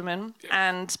gentleman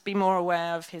and be more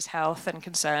aware of his health and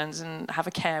concerns and have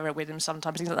a carer with him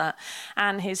sometimes, things like that.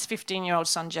 And his 15-year-old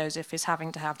son, Joseph, is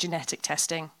having to have genetic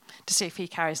testing to see if he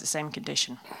carries the same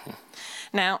condition.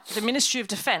 Now, the Ministry of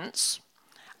Defence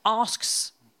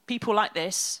asks people like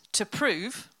this to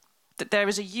prove that there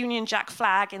is a Union Jack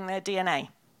flag in their DNA.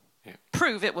 Yeah.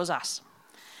 Prove it was us.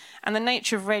 And the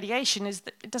nature of radiation is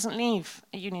that it doesn't leave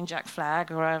a Union Jack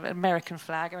flag or an American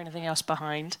flag or anything else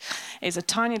behind. It's a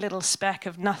tiny little speck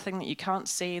of nothing that you can't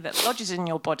see that lodges in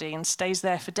your body and stays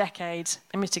there for decades,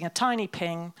 emitting a tiny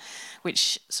ping,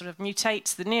 which sort of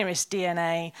mutates the nearest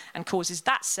DNA and causes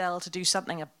that cell to do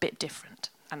something a bit different.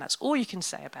 And that's all you can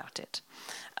say about it.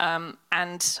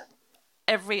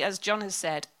 As John has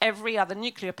said, every other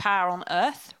nuclear power on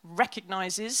Earth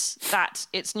recognises that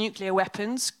its nuclear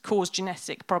weapons cause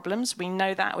genetic problems. We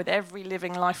know that with every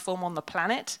living life form on the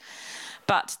planet.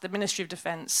 But the Ministry of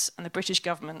Defence and the British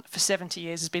government for 70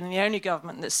 years has been the only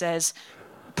government that says,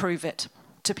 prove it,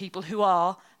 to people who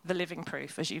are the living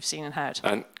proof, as you've seen and heard.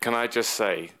 And can I just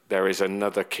say, there is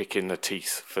another kick in the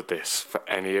teeth for this, for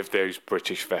any of those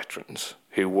British veterans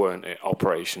who weren't at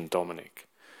Operation Dominic.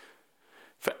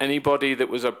 For anybody that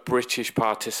was a British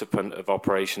participant of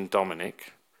Operation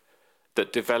Dominic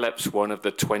that develops one of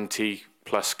the 20+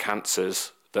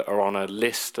 cancers that are on a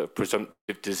list of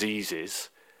presumptive diseases,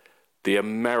 the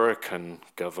American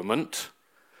government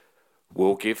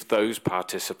will give those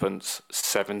participants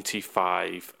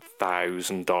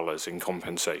 $75,000 in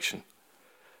compensation.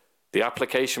 The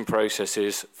application process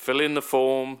is fill in the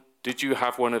form. Did you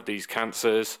have one of these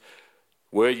cancers?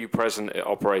 Were you present at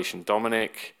Operation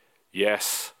Dominic?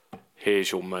 Yes,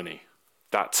 here's your money.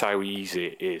 That's how easy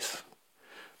it is.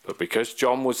 But because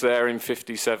John was there in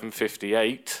 57,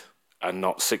 58 and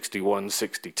not 61,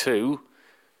 62,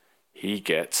 he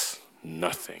gets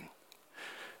nothing.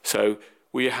 So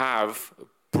we have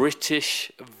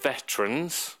British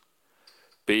veterans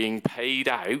being paid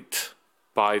out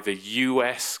by the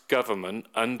US government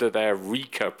under their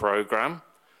RECA program,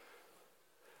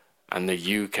 and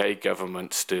the UK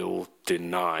government still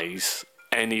denies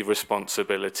any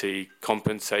responsibility,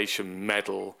 compensation,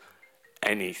 medal,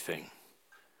 anything.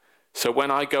 So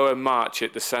when I go and march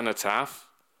at the cenotaph,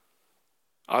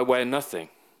 I wear nothing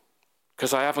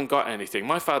because I haven't got anything.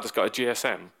 My father's got a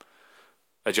GSM,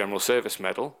 a General Service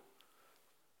Medal,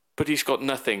 but he's got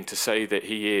nothing to say that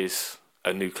he is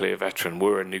a nuclear veteran.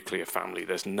 We're a nuclear family.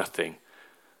 There's nothing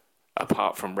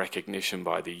apart from recognition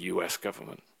by the US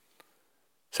government.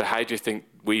 So how do you think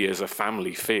we as a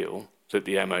family feel that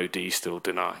the MOD still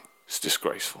deny? It's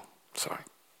disgraceful. Sorry.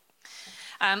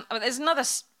 There's another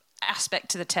aspect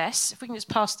to the tests. If we can just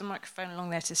pass the microphone along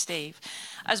there to Steve.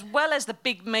 As well as the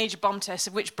big major bomb tests,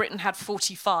 of which Britain had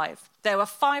 45, there were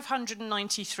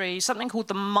 593, something called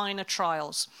the minor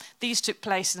trials. These took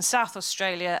place in South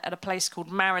Australia at a place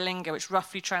called Maralinga, which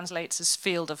roughly translates as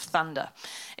Field of Thunder.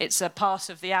 It's a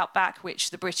part of the outback which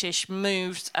the British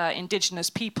moved indigenous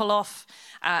people off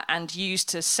and used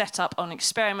to set up on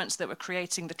experiments that were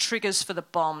creating the triggers for the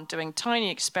bomb, doing tiny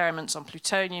experiments on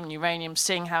plutonium, uranium,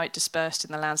 seeing how it dispersed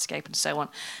in the landscape and so on.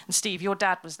 And Steve, your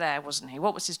dad was there, wasn't he?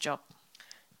 What was his job?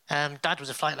 Dad was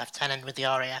a flight lieutenant with the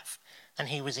RAF, and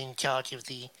he was in charge of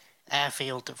the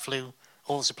airfield that flew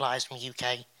all the supplies from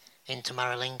UK into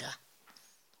Maralinga.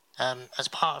 As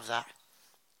part of that,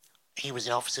 he was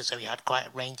the officer, so he had quite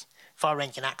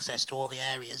far-ranging access to all the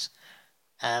areas.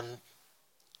 And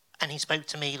he spoke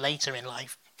to me later in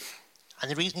life.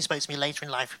 And the reason he spoke to me later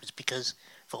in life was because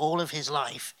for all of his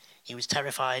life, he was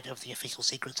terrified of the Official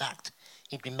Secrets Act.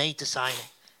 He'd been made to sign it.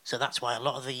 So that's why a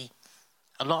lot of the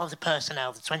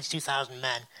personnel, the 22,000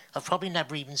 men, have probably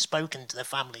never even spoken to their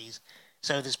families.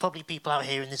 So there's probably people out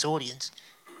here in this audience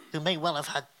who may well have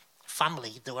had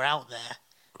family that were out there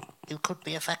who could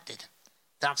be affected.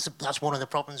 That's one of the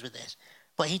problems with this.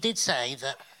 But he did say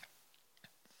that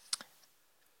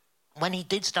when he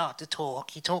did start to talk,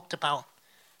 he talked about,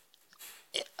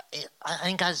 I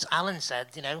think as Alan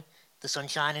said, the sun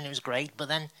shining, it was great, but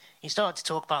then he started to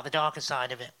talk about the darker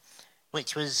side of it,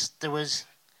 which was,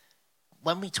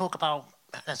 when we talk about,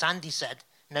 as Andy said,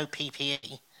 no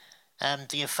PPE,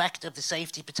 the effect of the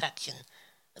safety protection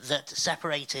that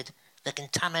separated the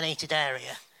contaminated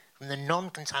area from the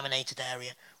non-contaminated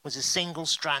area was a single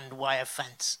strand wire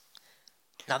fence.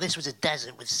 Now this was a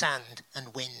desert with sand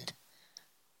and wind.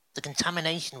 The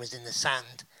contamination was in the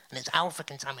sand, and it's alpha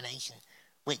contamination,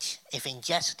 which, if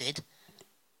ingested,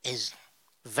 is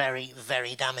very,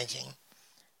 very damaging.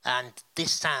 And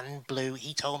this sand, blue,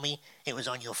 he told me it was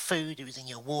on your food, it was in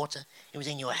your water, it was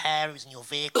in your hair, it was in your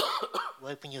vehicle. You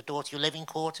open your door to your living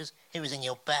quarters, it was in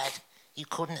your bed. You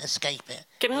couldn't escape it.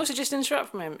 Can I also just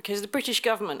interrupt for a moment? Because the British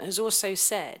government has also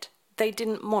said they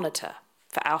didn't monitor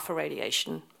for alpha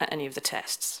radiation at any of the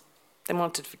tests. They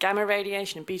monitored for gamma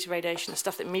radiation and beta radiation, the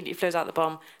stuff that immediately flows out the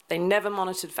bomb. They never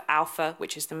monitored for alpha,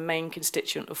 which is the main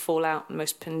constituent of fallout, the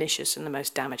most pernicious and the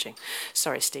most damaging.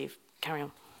 Sorry, Steve, carry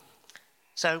on.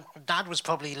 So Dad was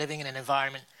probably living in an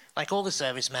environment, like all the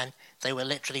servicemen, they were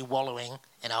literally wallowing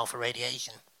in alpha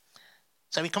radiation.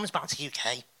 So he comes back to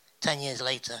UK, 10 years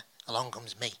later, along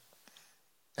comes me.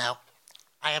 Now,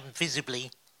 I am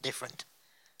visibly different.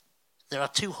 There are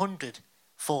 200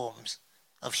 forms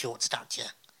of short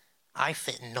stature. I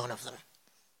fit in none of them.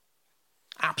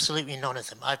 Absolutely none of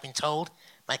them. I've been told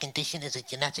my condition is a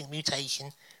genetic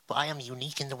mutation, but I am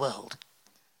unique in the world.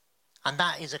 And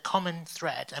that is a common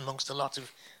thread amongst a lot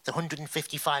of the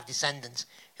 155 descendants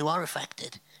who are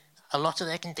affected. A lot of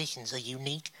their conditions are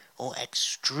unique or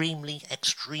extremely,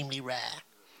 extremely rare.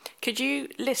 Could you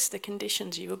list the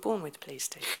conditions you were born with, please,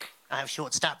 Steve? I have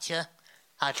short stature,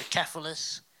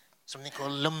 hydrocephalus, something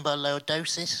called lumbar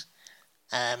lordosis,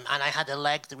 and I had a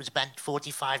leg that was bent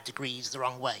 45 degrees the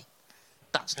wrong way.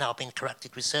 That's now been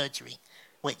corrected with surgery,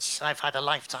 which I've had a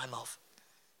lifetime of.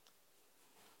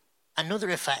 Another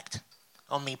effect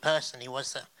on me personally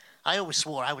was that I always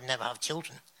swore I would never have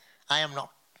children. I am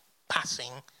not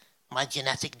passing my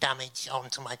genetic damage on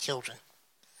to my children.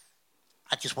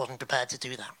 I just wasn't prepared to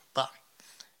do that. But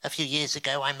a few years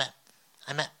ago, I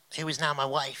met who is now my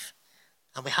wife,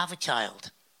 and we have a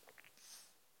child,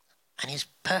 and he's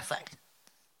perfect.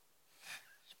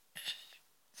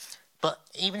 But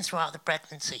even throughout the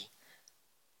pregnancy,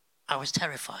 I was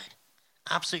terrified,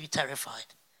 absolutely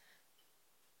terrified.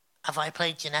 Have I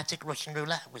played genetic Russian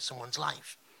roulette with someone's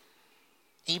life?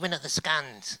 Even at the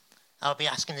scans, I'll be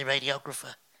asking the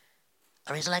radiographer,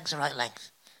 are his legs the right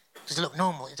length? Does it look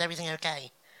normal? Is everything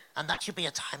okay? And that should be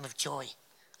a time of joy.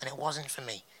 And it wasn't for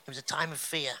me. It was a time of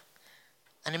fear.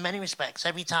 And in many respects,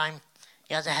 every time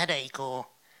he has a headache or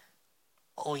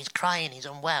he's crying, he's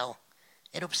unwell,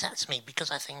 it upsets me because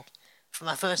I think,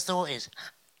 my first thought is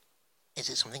it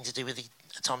something to do with the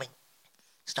atomic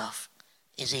stuff?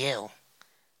 Is he ill?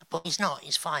 But he's not.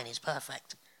 He's fine. He's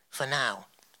perfect for now.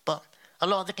 But a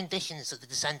lot of the conditions that the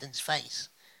descendants face,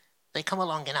 they come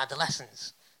along in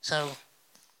adolescence. So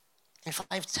in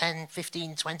 5, 10,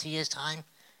 15, 20 years' time,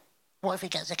 what if he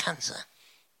gets a cancer?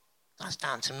 That's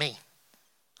down to me.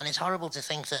 And it's horrible to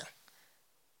think that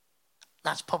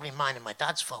that's probably mine and my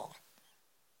dad's fault.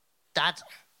 Dad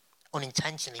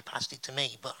unintentionally passed it to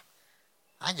me, but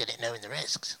I didn't know the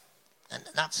risks. And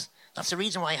that's the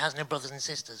reason why he has no brothers and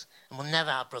sisters, and will never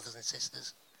have brothers and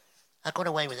sisters. I got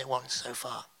away with it once so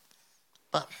far.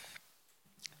 But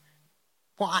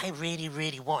what I really,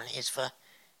 really want is for,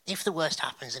 if the worst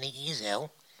happens and he is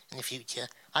ill in the future,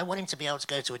 I want him to be able to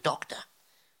go to a doctor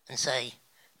and say,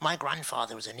 my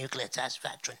grandfather was a nuclear test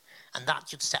veteran, and that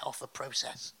should set off a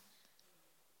process.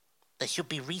 There should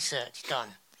be research done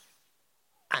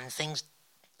and things,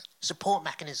 support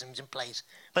mechanisms in place,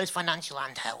 both financial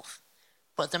and health.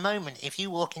 But at the moment, if you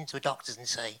walk into a doctor's and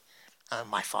say,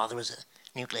 my father was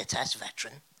a nuclear test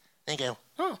veteran, they go,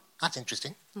 oh, that's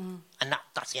interesting. Mm. And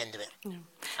that's the end of it.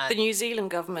 Yeah. The New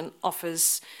Zealand government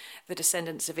offers the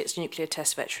descendants of its nuclear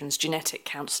test veterans genetic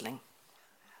counselling,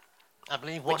 I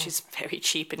believe which is very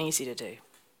cheap and easy to do.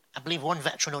 I believe one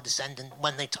veteran or descendant,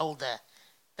 when they told their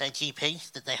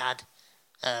GP that they had,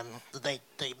 that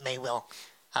they may well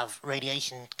have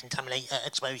radiation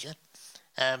exposure,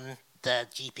 their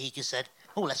GP just said,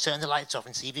 oh, let's turn the lights off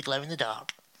and see if you glow in the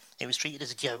dark. It was treated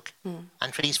as a joke. Mm.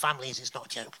 And for these families, it's not a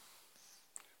joke.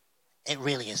 It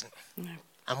really isn't. No.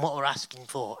 And what we're asking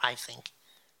for, I think,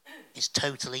 is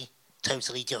totally,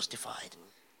 totally justified.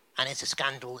 And it's a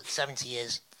scandal that 70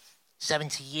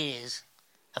 years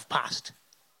have passed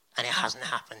and it hasn't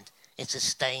happened. It's a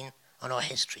stain on our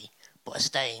history, but a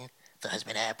stain that has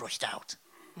been airbrushed out.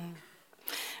 Mm.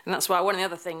 And that's why one of the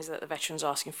other things that the veterans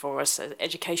are asking for is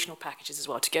educational packages as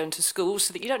well, to go into schools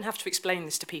so that you don't have to explain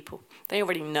this to people. They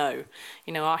already know.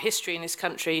 You know, our history in this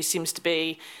country seems to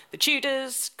be the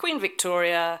Tudors, Queen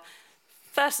Victoria,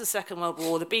 First and Second World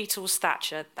War, the Beatles,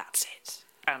 Thatcher, that's it.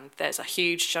 And there's a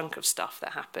huge chunk of stuff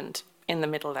that happened in the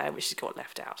middle there, which has got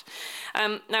left out.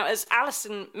 Now, as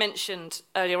Alison mentioned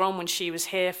earlier on when she was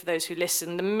here, for those who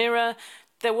listen, the Mirror,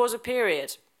 there was a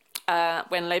period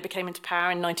when Labour came into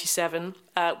power in '97,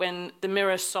 when the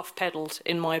Mirror soft-pedalled,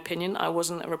 in my opinion. I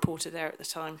wasn't a reporter there at the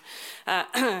time.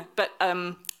 But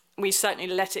we certainly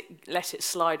let it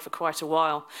slide for quite a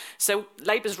while. So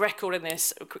Labour's record in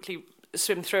this, quickly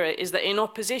swim through it, is that in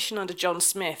opposition under John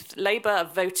Smith, Labour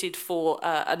voted for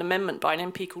an amendment by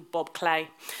an MP called Bob Clay,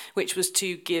 which was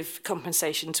to give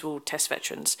compensation to all test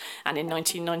veterans. And in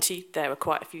 1990, there were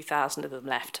quite a few thousand of them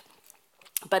left.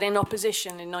 But in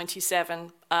opposition in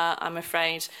 '97, I'm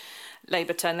afraid,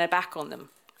 Labour turned their back on them.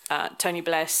 Tony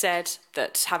Blair said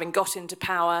that having got into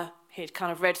power, he'd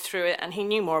kind of read through it and he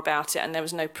knew more about it and there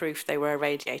was no proof they were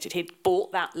irradiated. He'd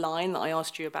bought that line that I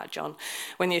asked you about, John,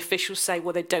 when the officials say,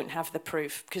 well, they don't have the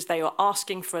proof, because they are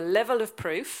asking for a level of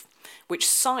proof which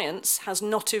science has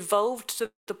not evolved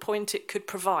to the point it could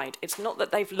provide. It's not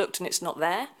that they've looked and it's not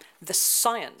there. The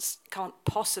science can't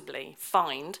possibly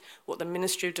find what the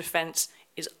Ministry of Defence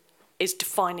is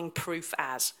defining proof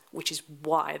as, which is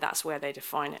why that's where they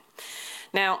define it.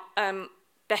 Now,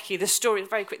 Becky, the story,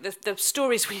 very quick, the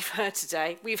stories we've heard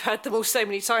today, we've heard them all so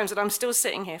many times that I'm still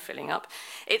sitting here filling up.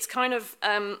 It's kind of,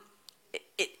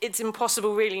 it's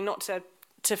impossible really not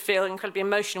to feel incredibly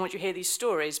emotional when you hear these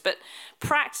stories, but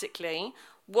practically,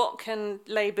 what can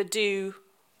Labour do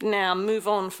now, move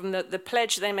on from the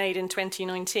pledge they made in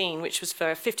 2019, which was for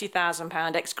a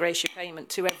 £50,000 ex gratia payment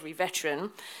to every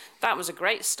veteran? That was a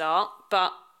great start,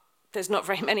 but there's not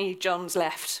very many Johns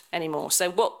left anymore. So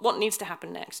what needs to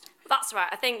happen next? That's right.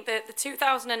 I think that the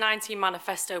 2019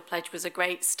 manifesto pledge was a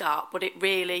great start, but it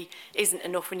really isn't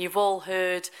enough. And you've all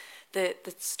heard the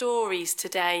stories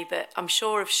today that I'm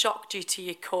sure have shocked you to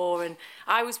your core. And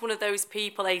I was one of those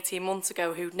people 18 months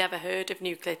ago who'd never heard of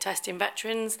nuclear testing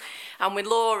veterans. And with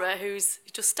Laura, who's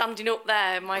just standing up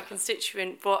there, my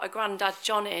constituent, brought a granddad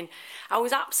John in, I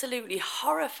was absolutely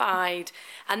horrified.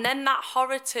 And then that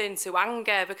horror turned to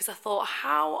anger, because I thought,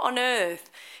 how on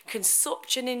earth can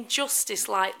such an injustice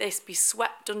like this be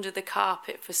swept under the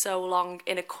carpet for so long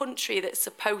in a country that's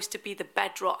supposed to be the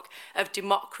bedrock of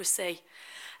democracy?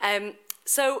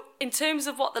 So in terms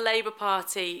of what the Labour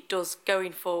Party does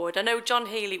going forward, I know John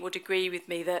Healey would agree with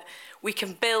me that we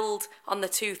can build on the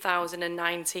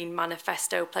 2019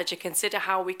 manifesto pledge and consider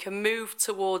how we can move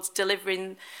towards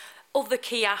delivering other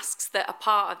key asks that are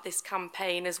part of this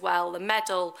campaign as well: the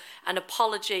medal, an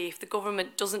apology if the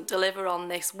government doesn't deliver on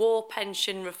this, war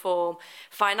pension reform,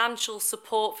 financial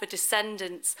support for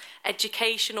descendants,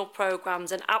 educational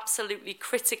programmes, and absolutely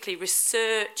critically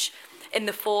research in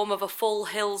the form of a full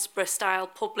Hillsborough-style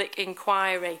public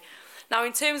inquiry. Now,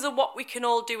 in terms of what we can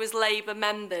all do as Labour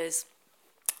members,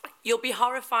 you'll be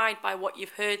horrified by what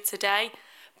you've heard today.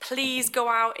 Please go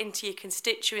out into your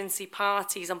constituency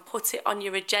parties and put it on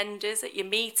your agendas at your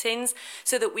meetings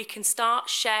so that we can start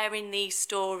sharing these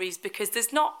stories, because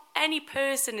there's not any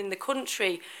person in the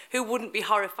country who wouldn't be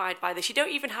horrified by this. You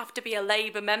don't even have to be a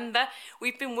Labour member.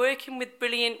 We've been working with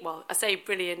brilliant, well, I say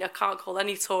brilliant, I can't call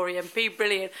any Tory MP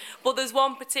brilliant, but there's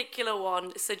one particular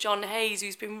one, Sir John Hayes,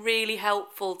 who's been really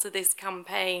helpful to this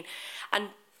campaign. And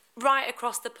right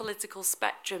across the political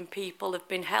spectrum, people have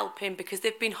been helping because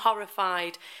they've been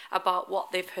horrified about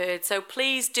what they've heard. So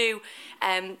please do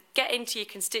get into your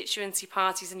constituency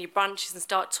parties and your branches and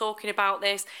start talking about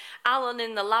this. Alan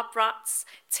and the Lab Rats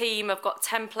team have got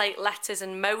template letters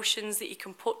and motions that you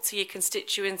can put to your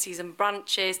constituencies and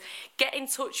branches. Get in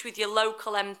touch with your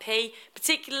local MP,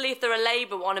 particularly if they're a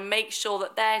Labour one, and make sure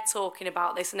that they're talking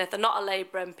about this. And if they're not a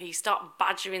Labour MP, start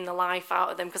badgering the life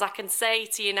out of them, because I can say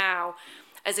to you now,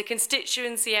 as a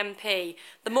constituency MP,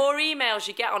 the more emails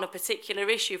you get on a particular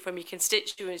issue from your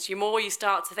constituents, the more you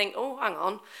start to think, oh, hang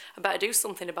on, I better do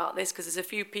something about this because there's a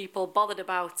few people bothered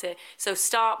about it. So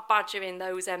start badgering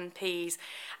those MPs.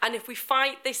 And if we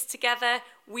fight this together,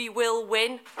 we will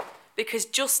win, because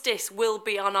justice will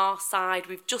be on our side.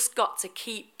 We've just got to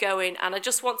keep going. And I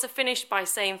just want to finish by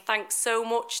saying thanks so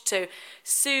much to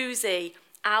Susie,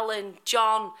 Alan,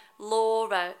 John,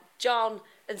 Laura, John,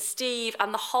 and Steve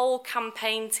and the whole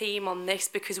campaign team on this,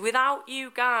 because without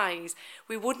you guys,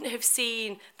 we wouldn't have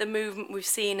seen the movement we've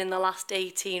seen in the last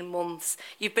 18 months.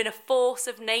 You've been a force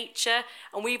of nature,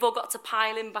 and we've all got to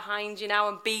pile in behind you now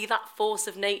and be that force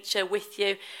of nature with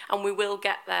you, and we will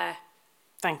get there.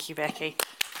 Thank you, Becky.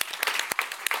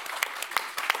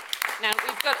 Now,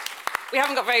 we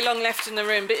haven't got very long left in the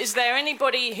room, but is there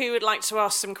anybody who would like to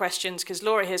ask some questions? Because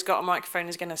Laura here's got a microphone,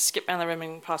 is going to skip down the room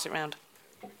and pass it round.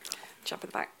 Chap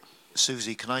at the back.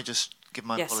 Susie, can I just give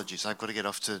my Yes. apologies? I've got to get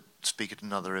off to speak at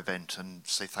another event and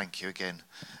say thank you again.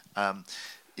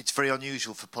 It's very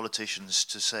unusual for politicians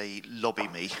to say, lobby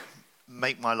me,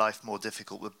 make my life more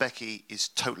difficult, but Becky is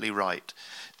totally right.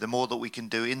 The more that we can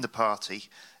do in the party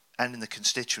and in the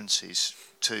constituencies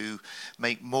to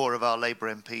make more of our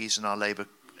Labour MPs and our Labour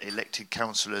elected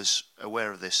councillors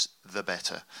aware of this, the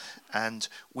better. And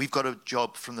we've got a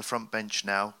job from the front bench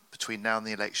now, between now and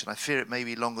the election. I fear it may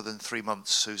be longer than 3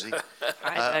 months, Susie.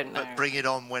 I don't know. But bring it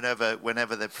on whenever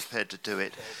they're prepared to do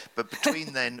it. But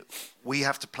between then, we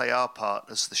have to play our part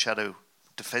as the shadow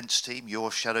defence team, your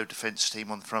shadow defence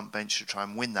team on the front bench, to try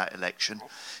and win that election.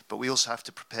 But we also have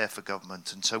to prepare for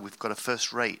government. And so we've got a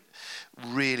first-rate,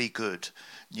 really good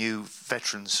new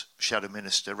Veterans Shadow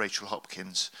Minister, Rachel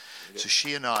Hopkins. So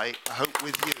she and I hope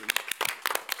with you,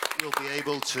 we'll be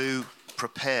able to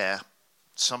prepare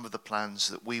some of the plans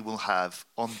that we will have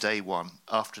on day one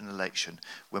after an election,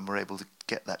 when we're able to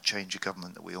get that change of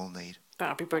government that we all need.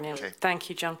 That'd be brilliant. Okay. Thank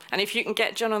you, John. And if you can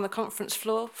get John on the conference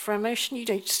floor for a motion, you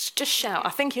just shout.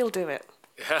 I think he'll do it.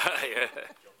 Yeah,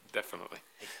 definitely.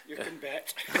 You can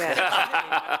bet.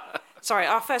 Yeah. Sorry,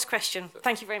 our first question.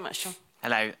 Thank you very much, John.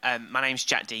 Hello, my name's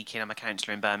Jack Deakin. I'm a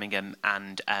councillor in Birmingham,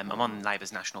 and I'm on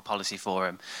Labour's National Policy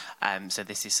Forum. So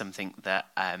this is something that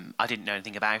I didn't know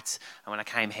anything about, and when I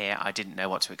came here, I didn't know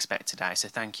what to expect today. So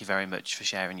thank you very much for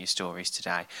sharing your stories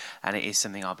today, and it is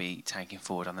something I'll be taking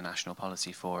forward on the National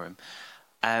Policy Forum.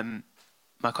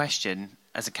 My question,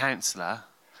 as a councillor,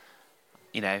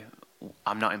 you know,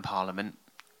 I'm not in Parliament.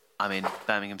 I'm in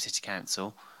Birmingham City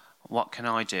Council. What can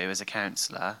I do as a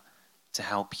councillor to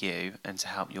help you and to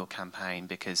help your campaign?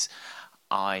 Because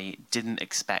I didn't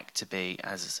expect to be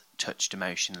as touched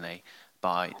emotionally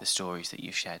by the stories that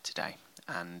you've shared today,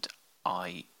 and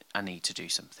I need to do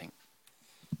something.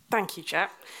 Thank you,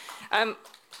 Jack.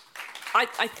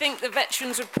 I think the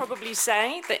veterans would probably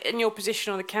say that in your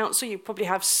position on the council, you probably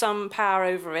have some power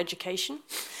over education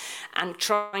and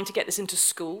trying to get this into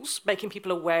schools, making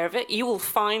people aware of it. You will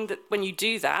find that when you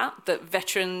do that, that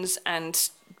veterans and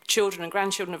children and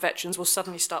grandchildren of veterans will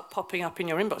suddenly start popping up in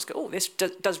your inbox. Go, oh, this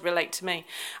does relate to me.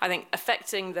 I think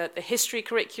affecting the history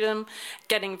curriculum,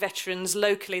 getting veterans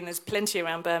locally, and there's plenty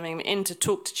around Birmingham, in to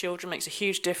talk to children makes a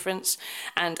huge difference.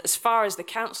 And as far as the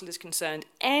council is concerned,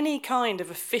 any kind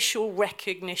of official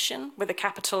recognition with a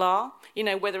capital R, you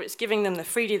know, whether it's giving them the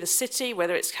Freedom of the City,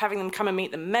 whether it's having them come and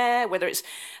meet the mayor, whether it's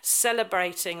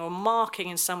celebrating or marking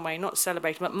in some way, not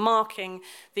celebrating, but marking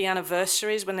the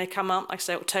anniversaries when they come up. Like I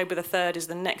say, October the 3rd is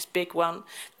the next big one.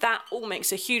 That all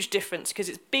makes a huge difference, because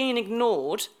it's being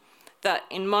ignored that,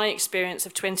 in my experience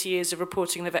of 20 years of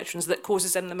reporting the veterans, that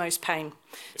causes them the most pain.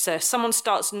 So if someone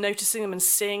starts noticing them and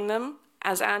seeing them,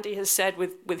 as Andy has said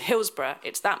with Hillsborough,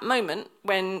 it's that moment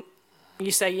when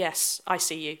you say, yes, I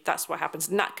see you. That's what happens.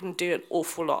 And that can do an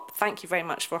awful lot. Thank you very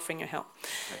much for offering your help.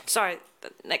 Sorry, the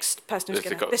next person who's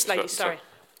going to... This lady, sorry.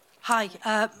 Hi,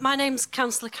 my name's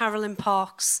Councillor Carolyn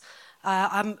Parks.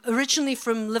 I'm originally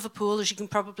from Liverpool, as you can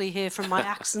probably hear from my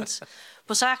accent,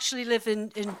 but I actually live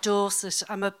in Dorset.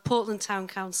 I'm a Portland Town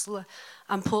Councillor,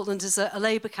 and Portland is a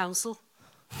Labour council.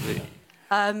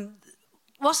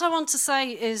 What I want to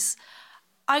say is,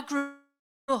 I grew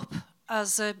up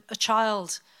as a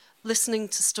child listening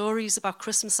to stories about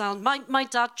Christmas Island. My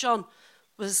dad, John,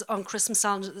 was on Christmas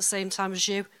Island at the same time as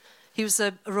you. He was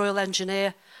a Royal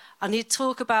Engineer, and he'd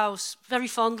talk very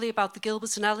fondly about the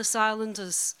Gilbert and Ellis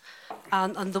Islanders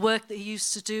and the work that he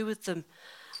used to do with them.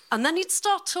 And then he'd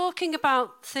start talking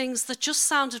about things that just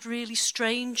sounded really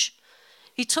strange.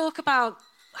 He'd talk about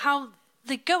how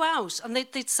they'd go out and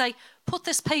they'd say, put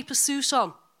this paper suit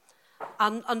on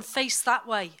and face that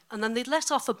way. And then they'd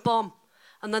let off a bomb.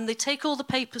 And then they'd take all the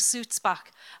paper suits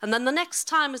back. And then the next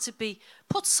time it'd be,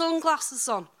 put sunglasses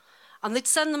on. And they'd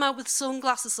send them out with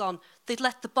sunglasses on. They'd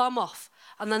let the bomb off.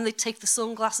 And then they'd take the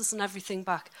sunglasses and everything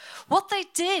back. What they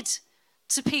did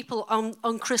to people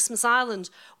on Christmas Island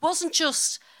wasn't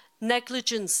just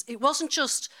negligence. It wasn't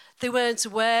just they weren't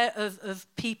aware of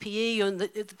PPE and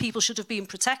that the people should have been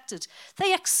protected.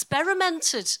 They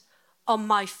experimented on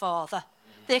my father.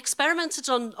 They experimented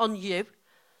on you.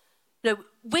 You know,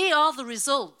 we are the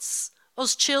results.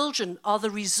 Us children are the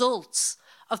results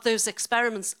of those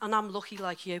experiments, and I'm lucky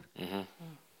like you. Mm-hmm.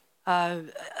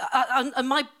 And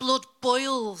my blood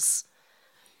boils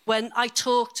when I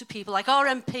talk to people. Like our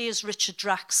MP is Richard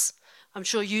Drax. I'm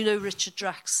sure you know Richard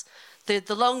Drax,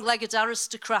 the long-legged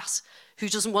aristocrat who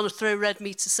doesn't want to throw red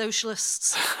meat to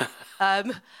socialists.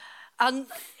 And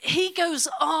he goes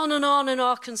on in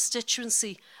our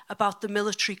constituency about the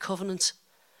military covenant.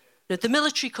 You know, the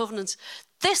military covenant.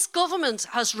 This government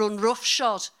has run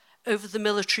roughshod over the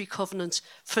military covenant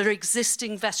for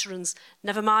existing veterans,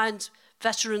 never mind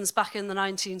veterans back in the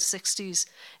 1960s.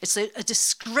 It's a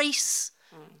disgrace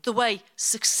the way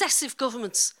successive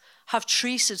governments have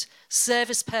treated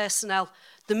service personnel.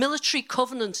 The military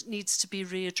covenant needs to be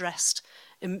readdressed.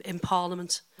 in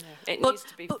Parliament. Yeah. It needs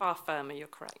to be far firmer, you're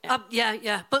correct.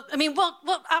 Yeah. But, I mean,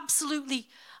 what absolutely...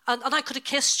 And I could have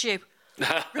kissed you,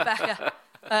 Rebecca.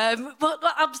 What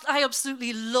I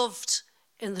absolutely loved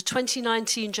in the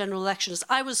 2019 general elections,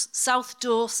 I was South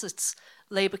Dorset's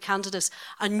Labour candidate.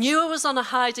 I knew I was on a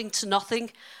hiding to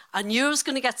nothing. I knew I was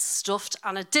going to get stuffed,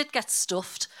 and I did get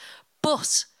stuffed.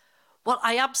 But what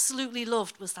I absolutely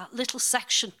loved was that little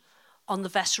section on the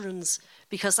veterans,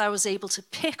 because I was able to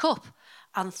pick up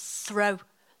and throw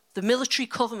the military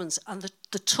covenant and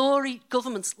the Tory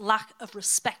government's lack of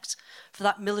respect for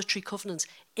that military covenant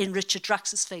in Richard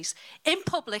Drax's face in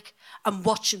public and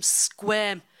watch him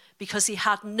squirm because he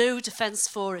had no defence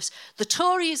for it. The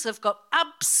Tories have got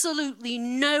absolutely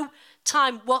no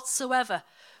time whatsoever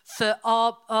for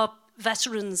our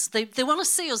veterans. They want to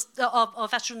see us, our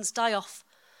veterans die off.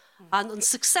 And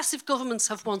successive governments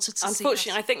have wanted to see.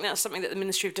 Unfortunately, I think that's something that the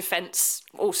Ministry of Defence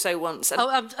also wants. And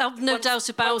I've no doubt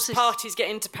about it. Parties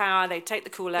get into power, they take the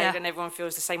Kool-Aid, and everyone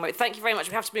feels the same way. Thank you very much.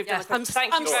 We have to move down the question.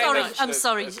 Thank you very much. I'm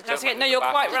sorry. No, you're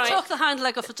quite right. Talk the hind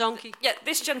leg off a donkey. Yeah,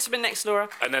 this gentleman next, Laura.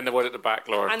 And then the one at the back,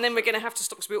 Laura. And then we're going to have to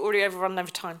stop because we're already overrun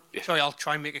over time. Yeah. Sorry, I'll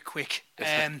try and make it quick.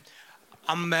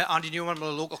 I'm Andy Newman, I'm a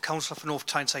local councillor for North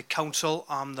Tyneside Council.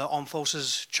 I'm the Armed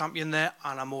Forces champion there,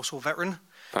 and I'm also a veteran.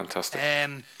 Fantastic.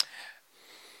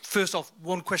 First off,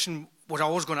 one question what I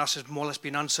was going to ask has more or less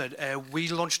been answered. We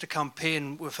launched a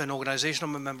campaign with an organisation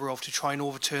I'm a member of to try and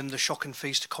overturn the shocking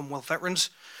fees to Commonwealth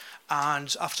veterans.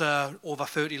 And after over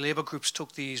 30 Labour groups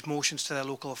took these motions to their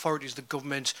local authorities, the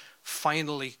government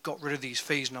finally got rid of these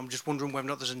fees. And I'm just wondering whether or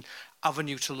not there's an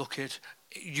avenue to look at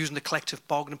using the collective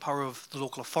bargaining power of the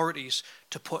local authorities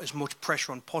to put as much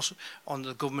pressure on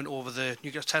the government over the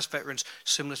nuclear test veterans,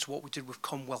 similar to what we did with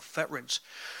Commonwealth veterans.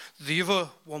 The other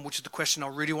one, which is the question I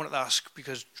really wanted to ask,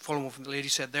 because following what the lady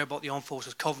said there about the Armed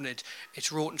Forces Covenant,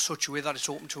 it's wrote in such a way that it's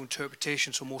open to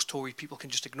interpretation, so most Tory people can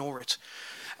just ignore it.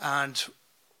 And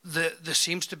there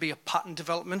seems to be a pattern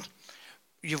development.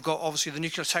 You've got obviously the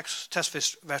nuclear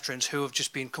test veterans who have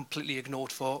just been completely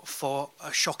ignored for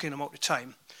a shocking amount of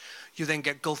time. You then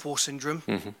get Gulf War syndrome.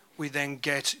 Mm-hmm. We then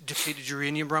get depleted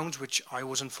uranium rounds, which I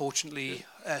was unfortunately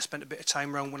spent a bit of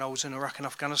time around when I was in Iraq and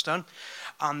Afghanistan.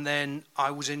 And then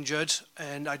I was injured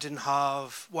and I didn't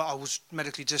have, well, I was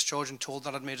medically discharged and told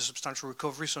that I'd made a substantial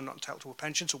recovery, so I'm not entitled to a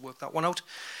pension, so work that one out.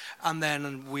 And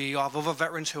then we have other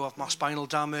veterans who have mass spinal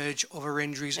damage, other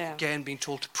injuries, again being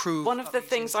told to prove. One of the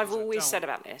things I've always said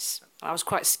about this, I was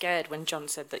quite scared when John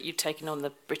said that you'd taken on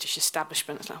the British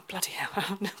establishment. It's like, oh, bloody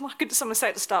hell, why couldn't someone say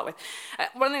it to start with?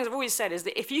 One of the things I've always said is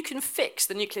that if you can fix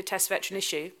the nuclear test veteran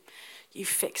issue, you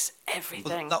fix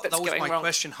everything that's going wrong. That was my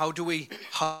question. How do we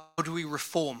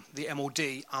reform the MOD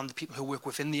and the people who work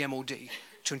within the MOD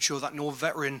to ensure that no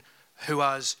veteran who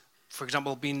has, for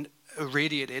example, been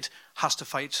irradiated has to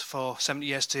fight for 70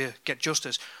 years to get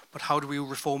justice? But how do we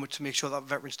reform it to make sure that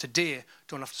veterans today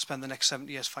don't have to spend the next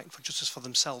 70 years fighting for justice for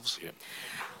themselves? Yeah.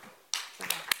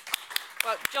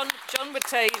 Well, John would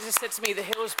say, he just said to me, the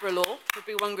Hillsborough Law would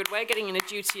be one good way, getting in a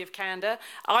duty of candour.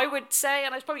 I would say,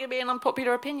 and it's probably going to be an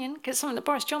unpopular opinion, because it's something that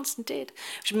Boris Johnson did,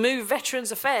 which move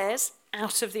Veterans Affairs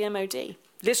out of the MOD.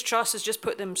 Liz Truss has just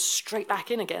put them straight back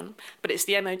in again, but it's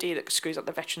the MOD that screws up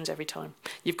the veterans every time.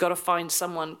 You've got to find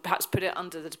someone, perhaps put it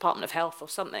under the Department of Health or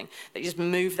something, that just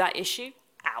move that issue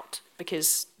out,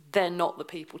 because they're not the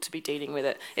people to be dealing with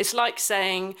it. It's like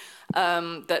saying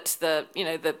that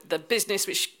the business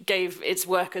which gave its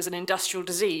workers an industrial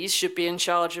disease should be in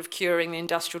charge of curing the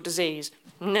industrial disease.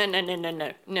 No.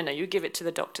 You give it to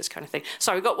the doctors, kind of thing.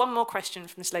 Sorry, we've got one more question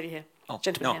from this lady here. Oh,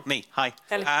 gentleman no, here. me. Hi.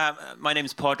 Healey. My name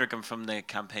is Padraig. I'm from the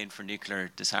Campaign for Nuclear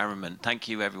Disarmament. Thank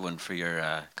you, everyone, for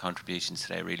your contributions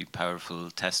today. Really powerful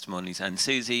testimonies. And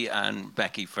Susie and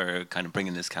Becky for kind of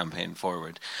bringing this campaign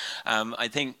forward. I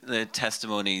think the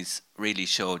testimonies really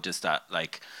show just that,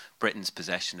 like, Britain's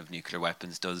possession of nuclear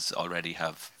weapons does already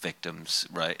have victims,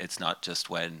 right? It's not just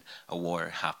when a war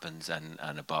happens and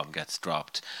a bomb gets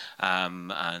dropped.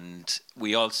 And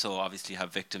we also obviously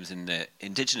have victims in the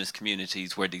indigenous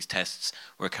communities where these tests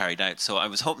were carried out. So I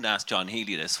was hoping to ask John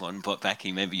Healey this one, but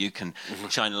Becky, maybe you can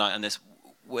shine a light on this.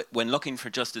 When looking for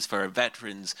justice for our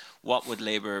veterans, what would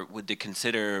Labour, would they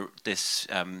consider this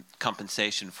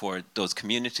compensation for those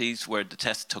communities where the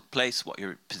test took place? What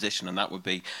your position on that would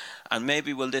be? And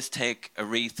maybe will this take a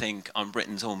rethink on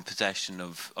Britain's own possession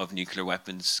of nuclear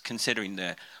weapons, considering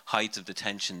the height of the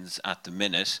tensions at the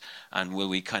minute? And will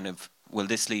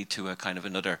this lead to a kind of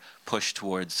another push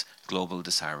towards global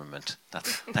disarmament?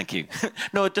 Thank you.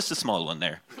 No, just a small one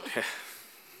there.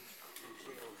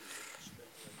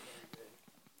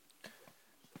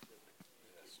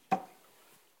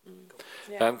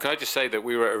 Yeah. Can I just say that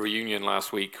we were at a reunion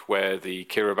last week where the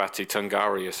Kiribati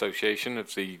Tungari Association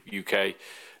of the UK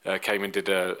came and did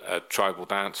a tribal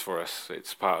dance for us.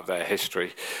 It's part of their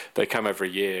history. They come every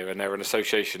year, and they're an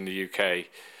association in the UK.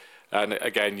 And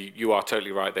again, you are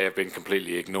totally right. They have been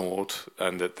completely ignored,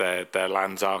 and that their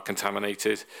lands are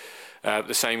contaminated.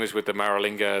 The same as with the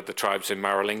Maralinga, the tribes in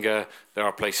Maralinga. There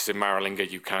are places in Maralinga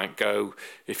you can't go.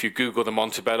 If you Google the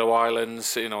Montebello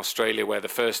Islands in Australia, where the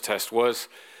first test was,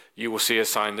 you will see a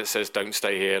sign that says, don't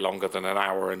stay here longer than an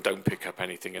hour and don't pick up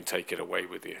anything and take it away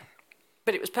with you.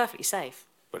 But it was perfectly safe.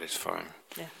 But it's fine.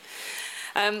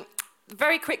 Yeah.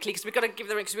 Very quickly, because we've got to give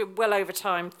them, because we're well over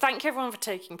time. Thank you everyone for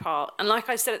taking part. And like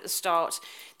I said at the start,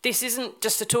 this isn't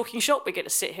just a talking shop. We get to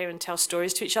sit here and tell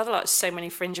stories to each other, like so many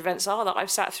fringe events are that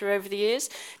I've sat through over the years.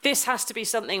 This has to be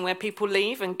something where people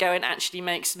leave and go and actually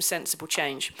make some sensible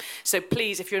change. So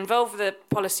please, if you're involved with the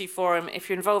policy forum, if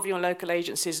you're involved in your local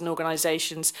agencies and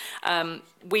organisations,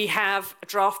 we have a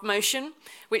draft motion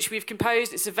which we've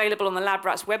composed. It's available on the Lab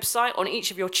Rats website. On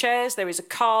each of your chairs, there is a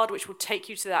card which will take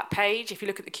you to that page. If you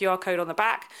look at the QR code on the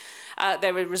back,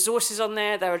 there are resources on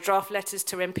there. There are draft letters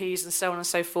to MPs and so on and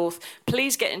so forth.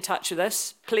 Please get in touch with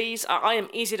us. Please, I am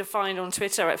easy to find on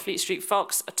Twitter at Fleet Street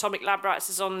Fox. Atomic Lab Rats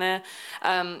is on there.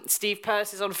 Steve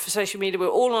Purse is on social media. We're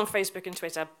all on Facebook and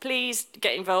Twitter. Please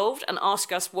get involved and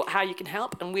ask us how you can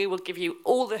help, and we will give you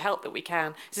all the help that we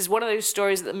can. This is one of those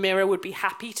stories that the Mirror would be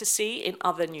happy to see in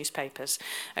other newspapers.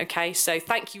 Okay, so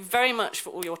thank you very much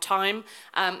for all your time.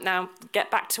 Now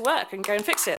get back to work and go and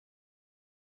fix it.